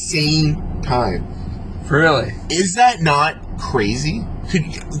at the same time. Really? Is that not crazy?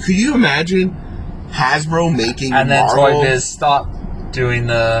 Could you imagine Hasbro making and then Marvel... Toy Biz stopped doing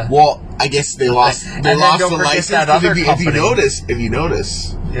the... Well, I guess they lost the license. That other if you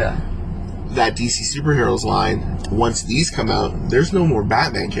notice, yeah, that DC Superheroes line, once these come out, there's no more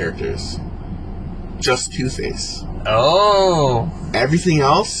Batman characters. Just Two-Face. Oh. Everything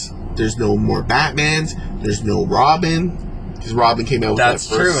else, there's no more Batmans, there's no Robin, because Robin came out with that first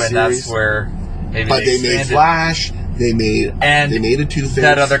series. That's true, and that's where maybe But they made Flash, they made a Two-Face.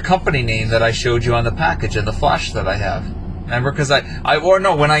 That other company name that I showed you on the package of the Flash that I have. Remember, because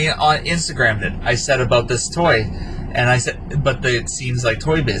when I on Instagrammed it, I said about this toy, and I said, but it seems like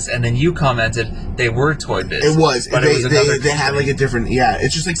Toy Biz, and then you commented they were Toy Biz. It was, but they had like a different,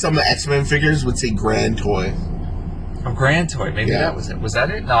 it's just like some of the X-Men figures would say Grand Toy. Oh, Grand Toy, maybe that was it. Was that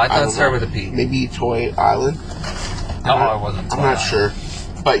it? No, I thought it started with a P. Maybe Toy Island. No, I wasn't. I'm not sure,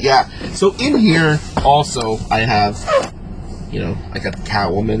 but yeah. So in here also I have, I got the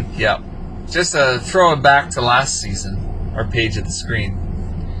Catwoman. Yeah, just throw it back to last season. Our page of the screen.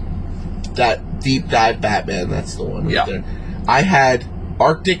 That Deep Dive Batman, that's the one right there. I had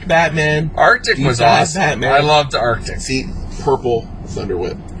Arctic Batman. Arctic was awesome. Batman. I loved Arctic. See, purple Thunder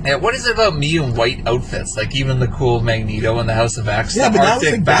Whip. Yeah, what is it about me in white outfits? Like even the cool Magneto in the House of X. Yeah, but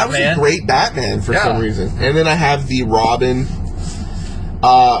Arctic that was a great Batman for some reason. And then I have the Robin.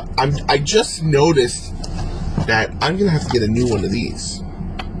 I just noticed that I'm going to have to get a new one of these.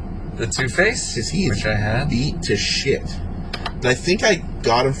 The Two-Face? Because he is I had. beat to shit. And I think I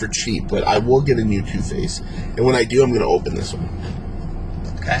got him for cheap, but I will get a new Two-Face. And when I do, I'm going to open this one.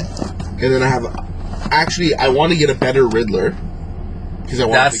 Okay. And then I have... Actually, I want to get a better Riddler. Because I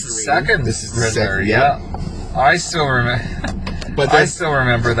want That's the second This is Riddler, the second, yeah. I still remember... I still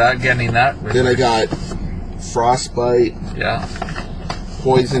remember that, getting that Riddler. Then I got Frostbite. Yeah.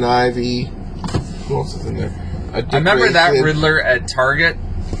 Poison Ivy. Who else is in there? I remember that Riddler at Target.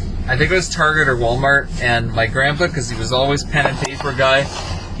 I think it was Target or Walmart. And my grandpa, because he was always pen and paper guy,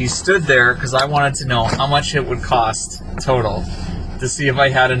 he stood there because I wanted to know how much it would cost total to see if I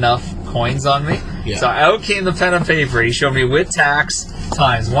had enough coins on me. Yeah. So out came the pen and paper. He showed me with tax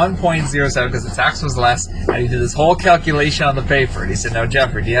times 1.07 because the tax was less. And he did this whole calculation on the paper. And he said, "Now,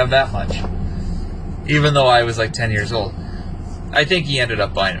 Jeffrey, do you have that much?" Even though I was like 10 years old. I think he ended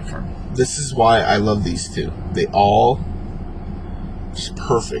up buying it for me. This is why I love these two. They all just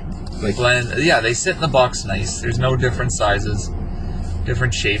perfect. Like blend, yeah, they sit in the box nice. There's no different sizes,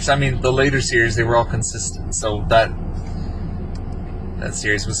 different shapes. I mean, the later series, they were all consistent. So that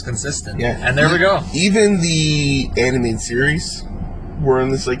series was consistent. Yeah. And there we go. Even the animated series were in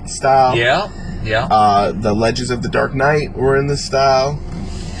this like style. Yeah. Yeah. The Legends of the Dark Knight were in this style.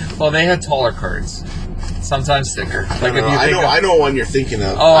 Well, they had taller cards. Sometimes thicker. Like I know one you're thinking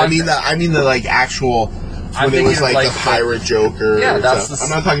of. Oh, I mean the like actual when it was like the Pirate Joker. Yeah, that's I'm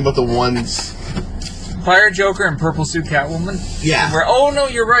not talking about the ones. Pirate Joker and Purple Suit Catwoman. Yeah. Oh no,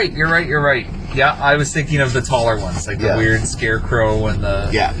 you're right. Yeah, I was thinking of the taller ones, like the weird Scarecrow and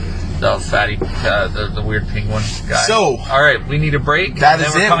the fatty, the weird penguin guy. So, all right, we need a break. That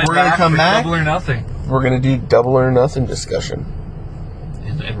is it. We're gonna come back. Double or nothing. We're gonna do double or nothing discussion.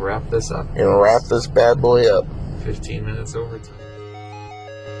 And wrap this up. And wrap this bad boy up. 15 minutes overtime.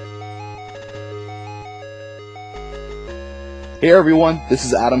 Hey everyone, this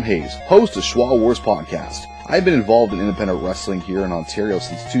is Adam Hayes, host of Schwa Wars Podcast. I've been involved in independent wrestling here in Ontario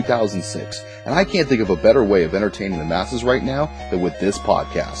since 2006, and I can't think of a better way of entertaining the masses right now than with this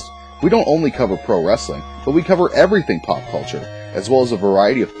podcast. We don't only cover pro wrestling, but we cover everything pop culture, as well as a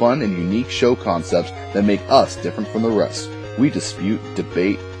variety of fun and unique show concepts that make us different from the rest. We dispute,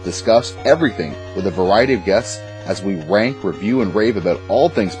 debate, discuss everything with a variety of guests as we rank, review, and rave about all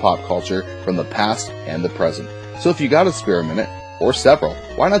things pop culture from the past and the present. So if you got a spare minute, or several,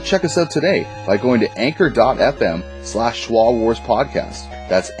 why not check us out today by going to anchor.fm/Schwa Wars Podcast.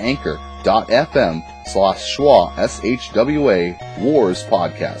 That's anchor.fm/Schwa, S-H-W-A, Wars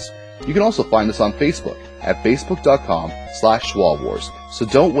Podcast. You can also find us on Facebook at facebook.com/Schwa Wars. So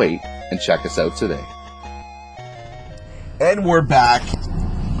don't wait and check us out today. And we're back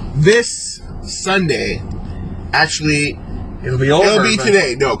this Sunday. Actually, it'll be over. It'll be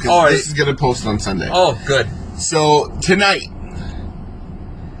today. No, because this is going to post on Sunday. Oh, good. So, tonight,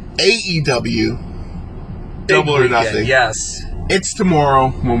 AEW, Double or Nothing. Yes. It's tomorrow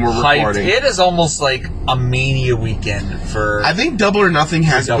when we're recording. It is almost like a Mania weekend for... I think Double or Nothing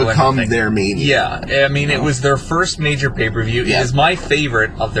has become their Mania. Yeah. I mean, it was their first major pay-per-view. Yeah. It is my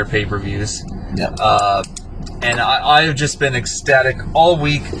favorite of their pay-per-views. Yeah. And I have just been ecstatic all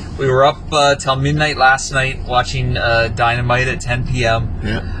week. We were up till midnight last night watching Dynamite at 10 p.m.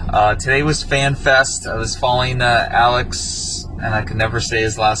 Yeah. Today was Fan Fest. I was following Alex, and I could never say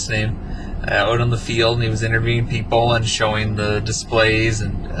his last name, out on the field, and he was interviewing people and showing the displays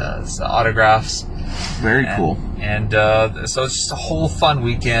and autographs. Very cool. And so it's just a whole fun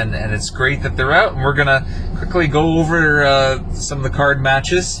weekend, and it's great that they're out. And we're going to quickly go over some of the card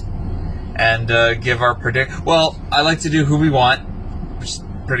matches and give our predict. Well, I like to do who we want, which is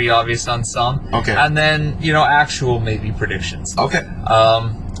pretty obvious on some. Okay. And then, actual maybe predictions. Okay.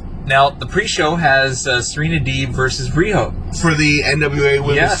 Now, the pre-show has Serena Deeb versus Rio. For the NWA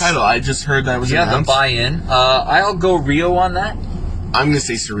Women's title. I just heard that was announced. Yeah, the buy-in. I'll go Rio on that. I'm going to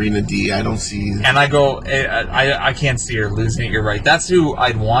say Serena D. I don't see... And I go... I can't see her losing it. You're right. That's who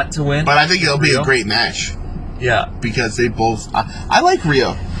I'd want to win. But I think it'll be a great match. Yeah. Because they both... I like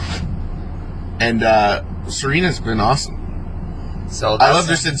Rio. And Serena's been awesome. So I love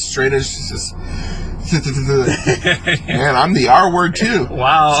her since straight edge. Just, man, I'm the R word too.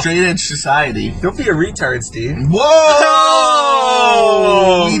 Wow. Straight edge society. Don't be a retard, Steve. Whoa!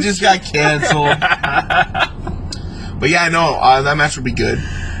 He just got canceled. But yeah, no, that match will be good.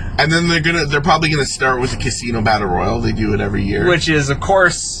 And then they're probably gonna start with the Casino Battle Royal. They do it every year. Which is, of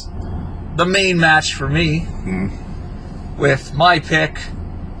course, the main match for me. With my pick.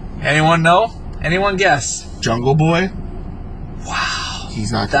 Anyone know? Anyone guess? Jungle Boy? Wow.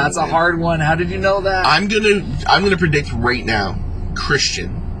 He's not gonna That's win. a hard one. How did you know that? I'm gonna predict right now. Christian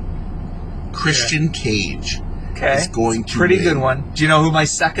Cage is going to pretty win. good one. Do you know who my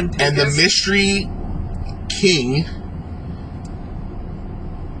second pick and is? the Mystery King,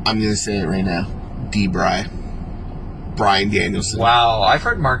 I'm gonna say it right now, Bryan Danielson. Wow, I've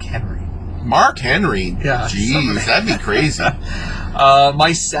heard Mark Henry. Mark Henry? Yeah. Jeez, that'd be crazy.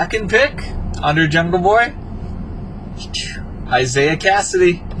 My second pick, under Jungle Boy, Isaiah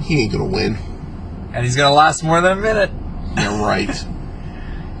Cassidy. He ain't gonna win. And he's going to last more than a minute. Yeah, right.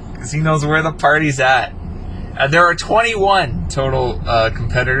 Because he knows where the party's at. There are 21 total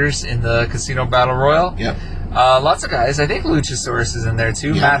competitors in the Casino Battle Royal. Yep. Lots of guys. I think Luchasaurus is in there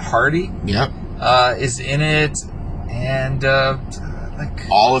too. Yep. Matt Hardy Yep. is in it. And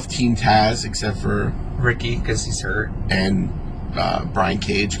all of Team Taz except for Ricky, because he's hurt. And Brian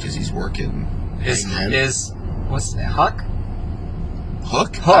Cage, because he's working. Is what's his name? Huck?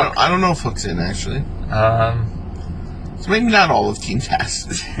 Hook? Hook. I don't know if Hook's in, actually. So maybe not all of Team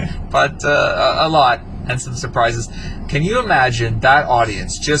Taz. But a lot, and some surprises. Can you imagine that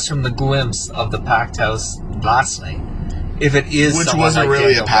audience, just from the glimpse of the packed house last night, if it is Which someone wasn't like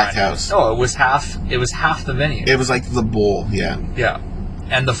really Daniel a packed Bryan? house. No, it was half the venue. It was like the bowl, yeah. Yeah.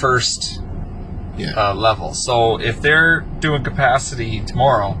 And the first Yeah. level. So if they're doing capacity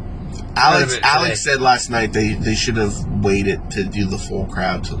tomorrow... Alex said last night they should have waited to do the full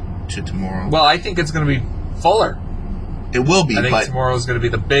crowd to tomorrow. Well, I think it's going to be fuller. It will be, I think but tomorrow's going to be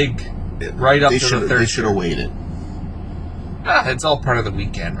the big, right up to the third. They should have waited. It's all part of the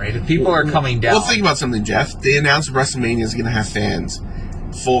weekend, right? If people are coming down... Well, think about something, Jeff. They announced WrestleMania is going to have fans.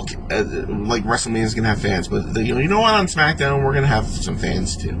 Like WrestleMania is going to have fans. But you know what? On SmackDown, we're going to have some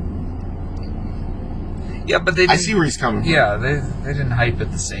fans, too. Yeah, but they didn't, I see where he's coming from. Yeah, they didn't hype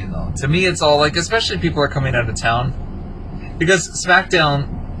it the same, though. To me, it's all like, especially people are coming out of town. Because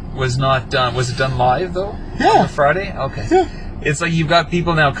SmackDown was not done. Was it done live, though? Yeah. On Friday? Okay. Yeah. It's like you've got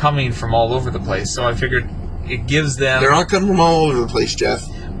people now coming from all over the place, so I figured it gives them... They're not coming from all over the place, Jeff.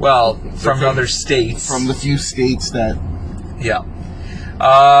 Well, from other states. From the few states that... Yeah.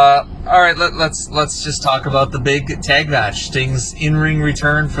 All right, let's just talk about the big tag match. Sting's in-ring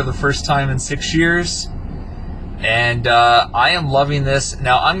return for the first time in 6 years. And I am loving this.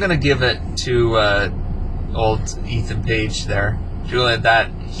 Now, I'm going to give it to old Ethan Page there. Julian,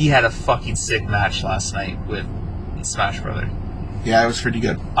 that he had a fucking sick match last night with Smash Brothers. Yeah, it was pretty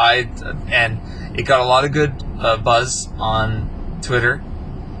good. And it got a lot of good buzz on Twitter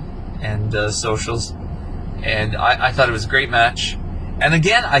and socials. And I thought it was a great match. And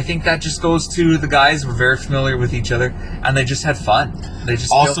again, I think that just goes to the guys were very familiar with each other, and they just had fun. They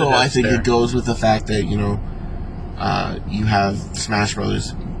just also, I think it goes with the fact that, you know, you have Smash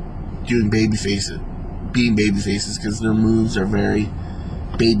Brothers being baby faces because their moves are very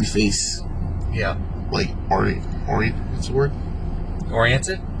babyface. Yeah. Like orient. What's the word?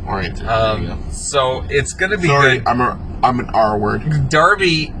 Oriented. Oriented. There you go. So it's gonna be Sorry, good. I'm an R word.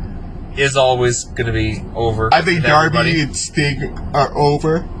 Darby is always gonna be over. I think Darby everybody. and Sting are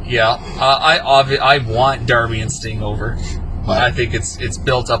over. Yeah. I want Darby and Sting over. But I think it's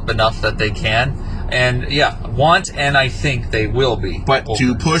built up enough that they can. And yeah, and I think they will be. But over.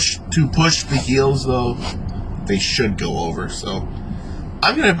 to push the heels though, they should go over. So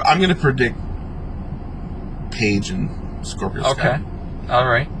I'm gonna predict Paige and Scorpio Sky. Okay. All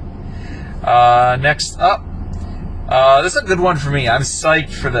right. Next up, this is a good one for me. I'm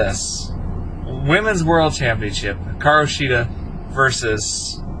psyched for this. Women's World Championship: Hikaru Shida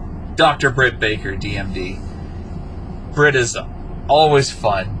versus Dr. Britt Baker, DMD. Britt is always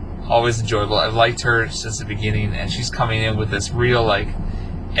fun. Always enjoyable. I've liked her since the beginning, and she's coming in with this real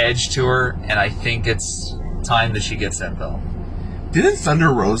edge to her, and I think it's time that she gets that belt. Didn't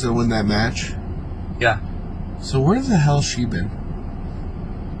Thunder Rosa win that match? Yeah. So where the hell's she been?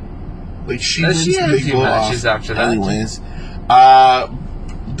 Like she wins had the a big few blow matches off. after that. Anyways,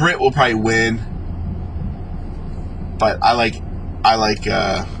 Britt will probably win, but I like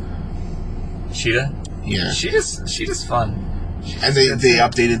Shida. yeah. She's fun. And they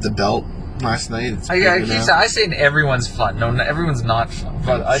updated the belt last night. It's I say everyone's fun. No, everyone's not fun.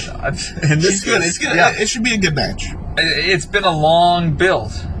 But and this it's good. It's good. Yeah, It should be a good match. it's been a long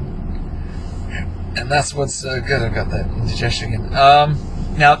build, and that's what's good. I've got that indigestion again.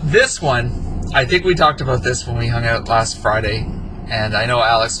 Now this one, I think we talked about this when we hung out last Friday, and I know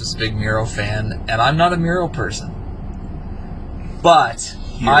Alex was a big Miro fan, and I'm not a Miro person, but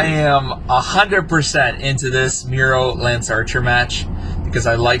I am 100% into this Miro Lance Archer match because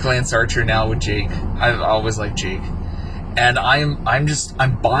I like Lance Archer now with Jake. I've always liked Jake, and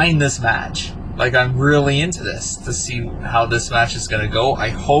I'm buying this match. Like, I'm really into this to see how this match is going to go. I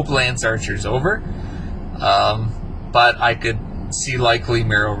hope Lance Archer's over, but I could see likely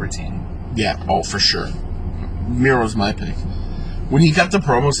Miro retaining. Yeah. Oh, for sure. Miro's my pick. When he got the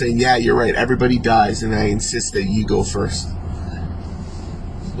promo saying, "Yeah, you're right. Everybody dies, and I insist that you go first,"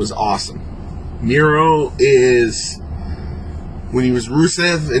 was awesome. Miro is, when he was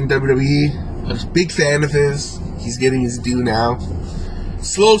Rusev in WWE, I was a big fan of his. He's getting his due now.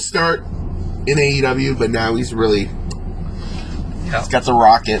 Slow start in AEW, but now he's really, he's got the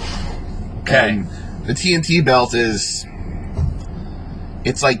rocket. Okay. And The TNT belt is...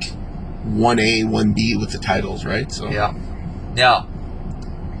 It's like 1A, 1B with the titles, right? So Yeah. Now,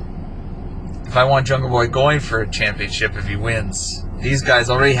 if I want Jungle Boy going for a championship if he wins, these guys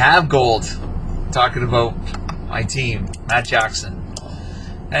already have gold. Talking about my team, Matt Jackson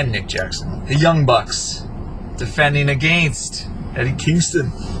and Nick Jackson. The Young Bucks defending against Eddie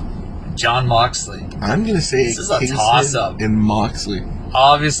Kingston and John Moxley. I'm going to say This is a Kingston toss-up. and Moxley.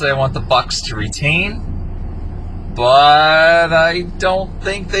 Obviously, I want the Bucks to retain, but I don't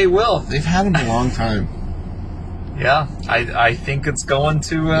think they will. They've had him a long time. Yeah, I think it's going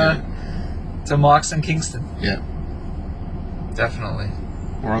to Mox and Kingston. Yeah. Definitely.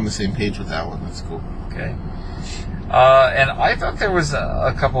 We're on the same page with that one. That's cool. Okay. And I thought there was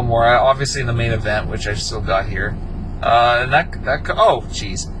a couple more. Obviously, the main event, which I still got here.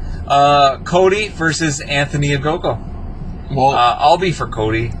 Cody versus Anthony Ogogo. Well, I'll be for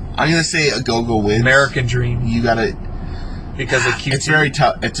Cody. I'm going to say Ogogo wins. American Dream. You got to... Because it keeps... It's very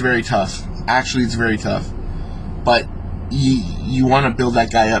tough. It's very tough. Actually, it's very tough. But you want to build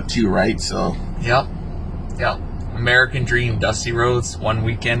that guy up too, right? So... Yep. American Dream, Dusty Rhodes, one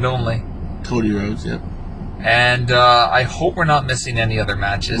weekend only. Cody Rhodes, yep. And I hope we're not missing any other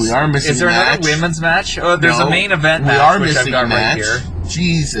matches. We are missing Is there a match. another women's match? Oh, there's No, a main event we match, are which missing I've got a match. right here.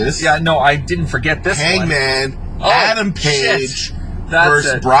 Jesus. Yeah, no, I didn't forget this one. Hangman, Oh, Adam Page shit. That's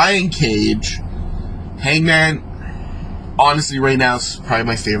versus it. Brian Cage. Hangman, honestly, right now is probably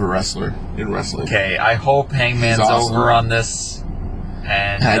my favorite wrestler in wrestling. Okay, I hope Hangman's He's awesome. over on this.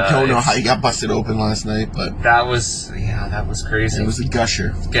 And I don't know how he got busted open last night, but that was crazy. it was a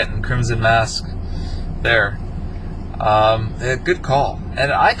gusher. Getting Crimson Mask there. Good call.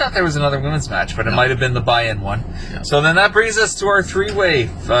 And I thought there was another women's match, but it might have been the buy-in one. Yeah. So then that brings us to our three-way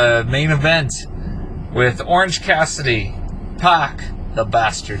main event with Orange Cassidy, Pac, the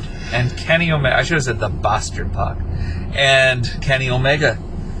Bastard, and Kenny Omega. I should have said the Bastard Pac. And Kenny Omega.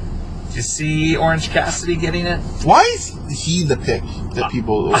 Did you see Orange Cassidy getting it? Why is he the pick that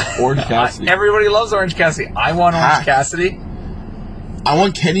people... Orange Cassidy. Everybody loves Orange Cassidy. I want Orange Pac. Cassidy. I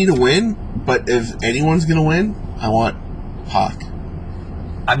want Kenny to win, but if anyone's going to win, I want Pac.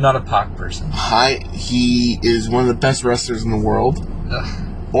 I'm not a Pac person. He is one of the best wrestlers in the world. Ugh.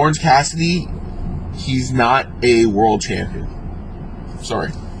 Orange Cassidy, he's not a world champion.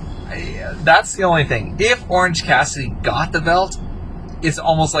 Sorry. That's the only thing. If Orange Cassidy got the belt, it's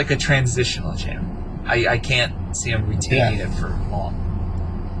almost like a transitional champ. I can't see him retaining it for long.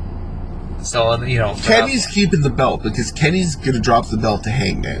 So, Kenny's keeping the belt because Kenny's going to drop the belt to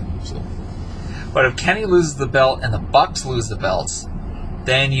Hangman. So. But if Kenny loses the belt and the Bucks lose the belts,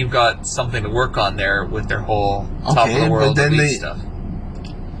 then you've got something to work on there with their whole top of the world elite stuff.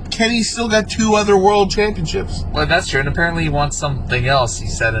 Kenny's still got 2 other world championships. Well, that's true. And apparently he wants something else, he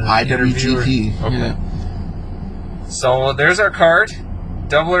said in an interview. IWGP. Okay. Yeah. So there's our card.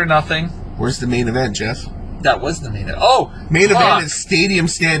 Double or nothing. Where's the main event, Jeff? That was the main event. Oh! Main fuck. event is Stadium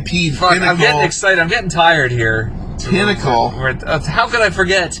Stampede. Fuck, Pinnacle. I'm getting excited. I'm getting tired here. Pinnacle. How could I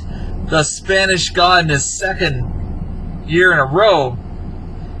forget the Spanish God in his second year in a row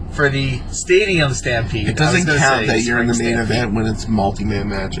for the Stadium Stampede? It doesn't count that you're in the main event when it's multi-man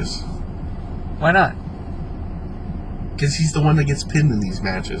matches. Why not? Because he's the one that gets pinned in these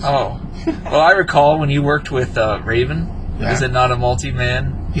matches. Oh. Well, I recall when you worked with Raven. Yeah. Is it not a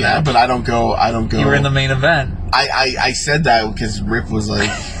multi-man? Yeah, but I don't go. You were in the main event. I said that because Rip was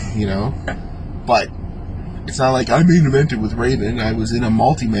like, but it's not like I main evented with Raven. I was in a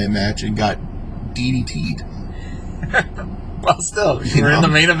multi-man match and got DDT'd. Well, still, you were in the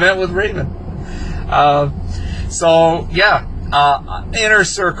main event with Raven. Inner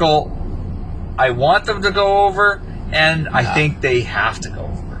Circle, I want them to go over, and I think they have to go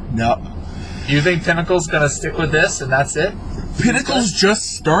over. No. You think Pinnacle's going to stick with this, and that's it? Pinnacle's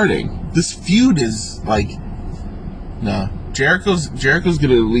just starting. This feud is like, no. Jericho's going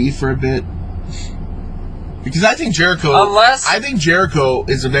to leave for a bit. Because I think Jericho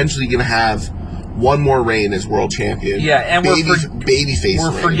is eventually going to have one more reign as world champion. Yeah, and babyface.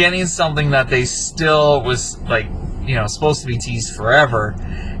 We're reign. forgetting something that they still was supposed to be teased forever,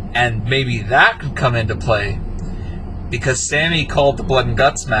 and maybe that could come into play because Sammy called the Blood and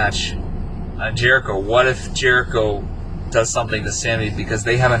Guts match on Jericho. What if Jericho does something to Sammy because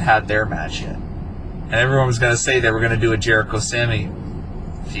they haven't had their match yet, and everyone was going to say they were going to do a Jericho-Sammy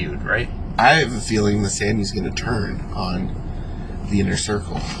feud, right? I have a feeling that Sammy's going to turn on the Inner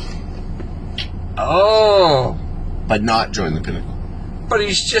Circle. Oh. But not join the Pinnacle. But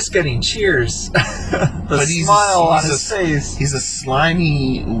he's just getting cheers. The smile on his face. He's a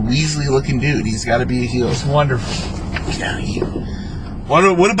slimy, Weasley-looking dude. He's got to be a heel. It's wonderful. Yeah,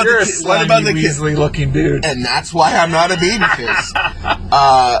 What about You're the what about the Weasley looking dude? And that's why I'm not a babyface.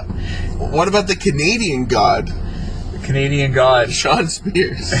 What about the Canadian God? The Canadian God. Sean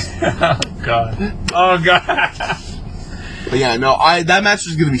Spears. Oh God. Oh God. But yeah, no, that match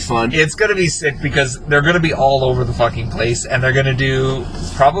is gonna be fun. It's gonna be sick because they're gonna be all over the fucking place, and they're gonna do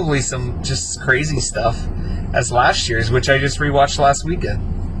probably some just crazy stuff as last year's, which I just rewatched last weekend.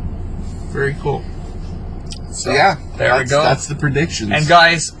 Very cool. So yeah, there we go. That's the predictions. And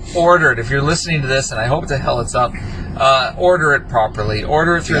guys, order it. If you're listening to this, and I hope to hell it's up, order it properly.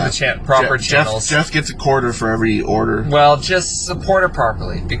 Order it through the proper channels. Jeff gets a quarter for every order. Well, just support it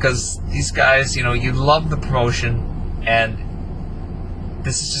properly, because these guys, you love the promotion, and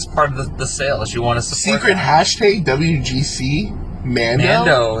this is just part of the sales. You want to support Secret hashtag WGC Mando.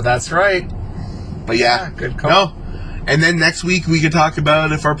 Mando, that's right. But yeah, good call. No. And then next week we could talk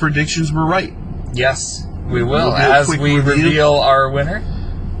about if our predictions were right. Yes, we will, We'll do a as quick we review. reveal our winner.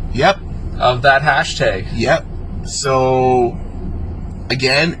 Yep. Of that hashtag. Yep. So,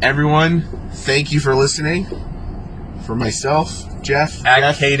 again, everyone, thank you for listening. For myself, Jeff.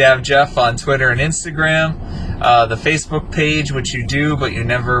 At KDavJeff on Twitter and Instagram. The Facebook page, which you do, but you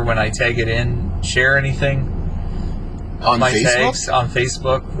never, when I tag it in, share anything. On my Facebook? tags on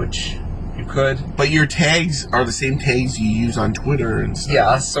Facebook, which you could. But your tags are the same tags you use on Twitter and stuff.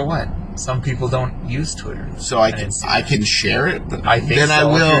 Yeah, so what? Some people don't use Twitter. So I can share it? But I think then so.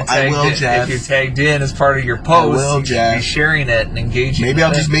 I will, Jeff. If you're tagged in as part of your post, you should be sharing it and engaging. Maybe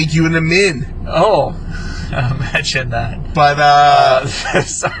I'll just make you an admin. Oh, imagine that. But,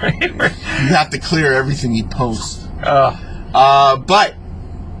 sorry. You have to clear everything you post. But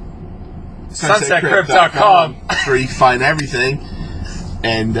SunsetCrypt.com is where you can find everything.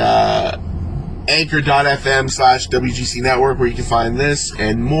 And Anchor.fm/WGC Network, where you can find this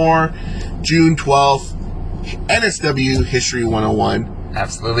and more. June 12th, NSW History 101.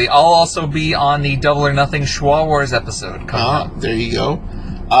 Absolutely. I'll also be on the Double or Nothing Schwa Wars episode coming up. There you go.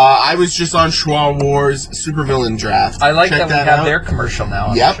 I was just on Schwa Wars Supervillain Draft. I like Check that we have their commercial now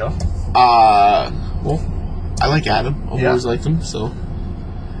on the show. Well, I like Adam. I've always liked him. So,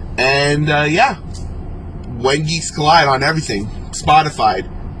 and When Geeks Collide on everything: Spotify,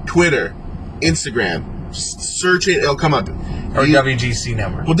 Twitter, Instagram. Search it; it'll come up. Or WGC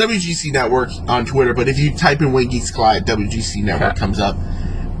Network. Well, WGC Network on Twitter, but if you type in When Geeks Collide, WGC Network comes up.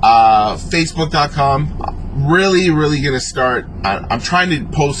 Facebook.com. Really going to start. I'm trying to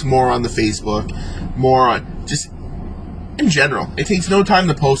post more on the Facebook, more on just in general. It takes no time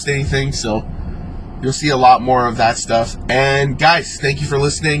to post anything, so you'll see a lot more of that stuff. And guys, thank you for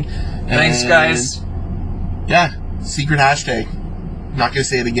listening. Thanks, guys. Yeah, secret hashtag. I'm not going to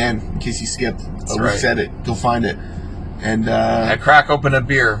say it again in case you skipped. We said it. Go find it. And I crack open a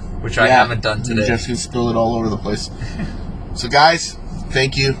beer, which I haven't done today. Jeff's going to spill it all over the place. So guys,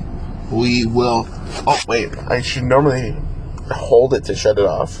 thank you. We will... Oh, wait. I should normally hold it to shut it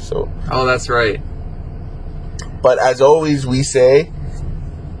off. So. Oh, that's right. But as always, we say...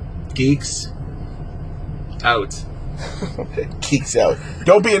 Geeks... out. Geeks out.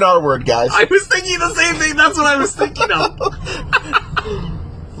 Don't be an R word, guys. I was thinking the same thing. That's what I was thinking of.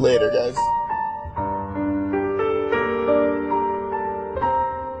 Later, guys.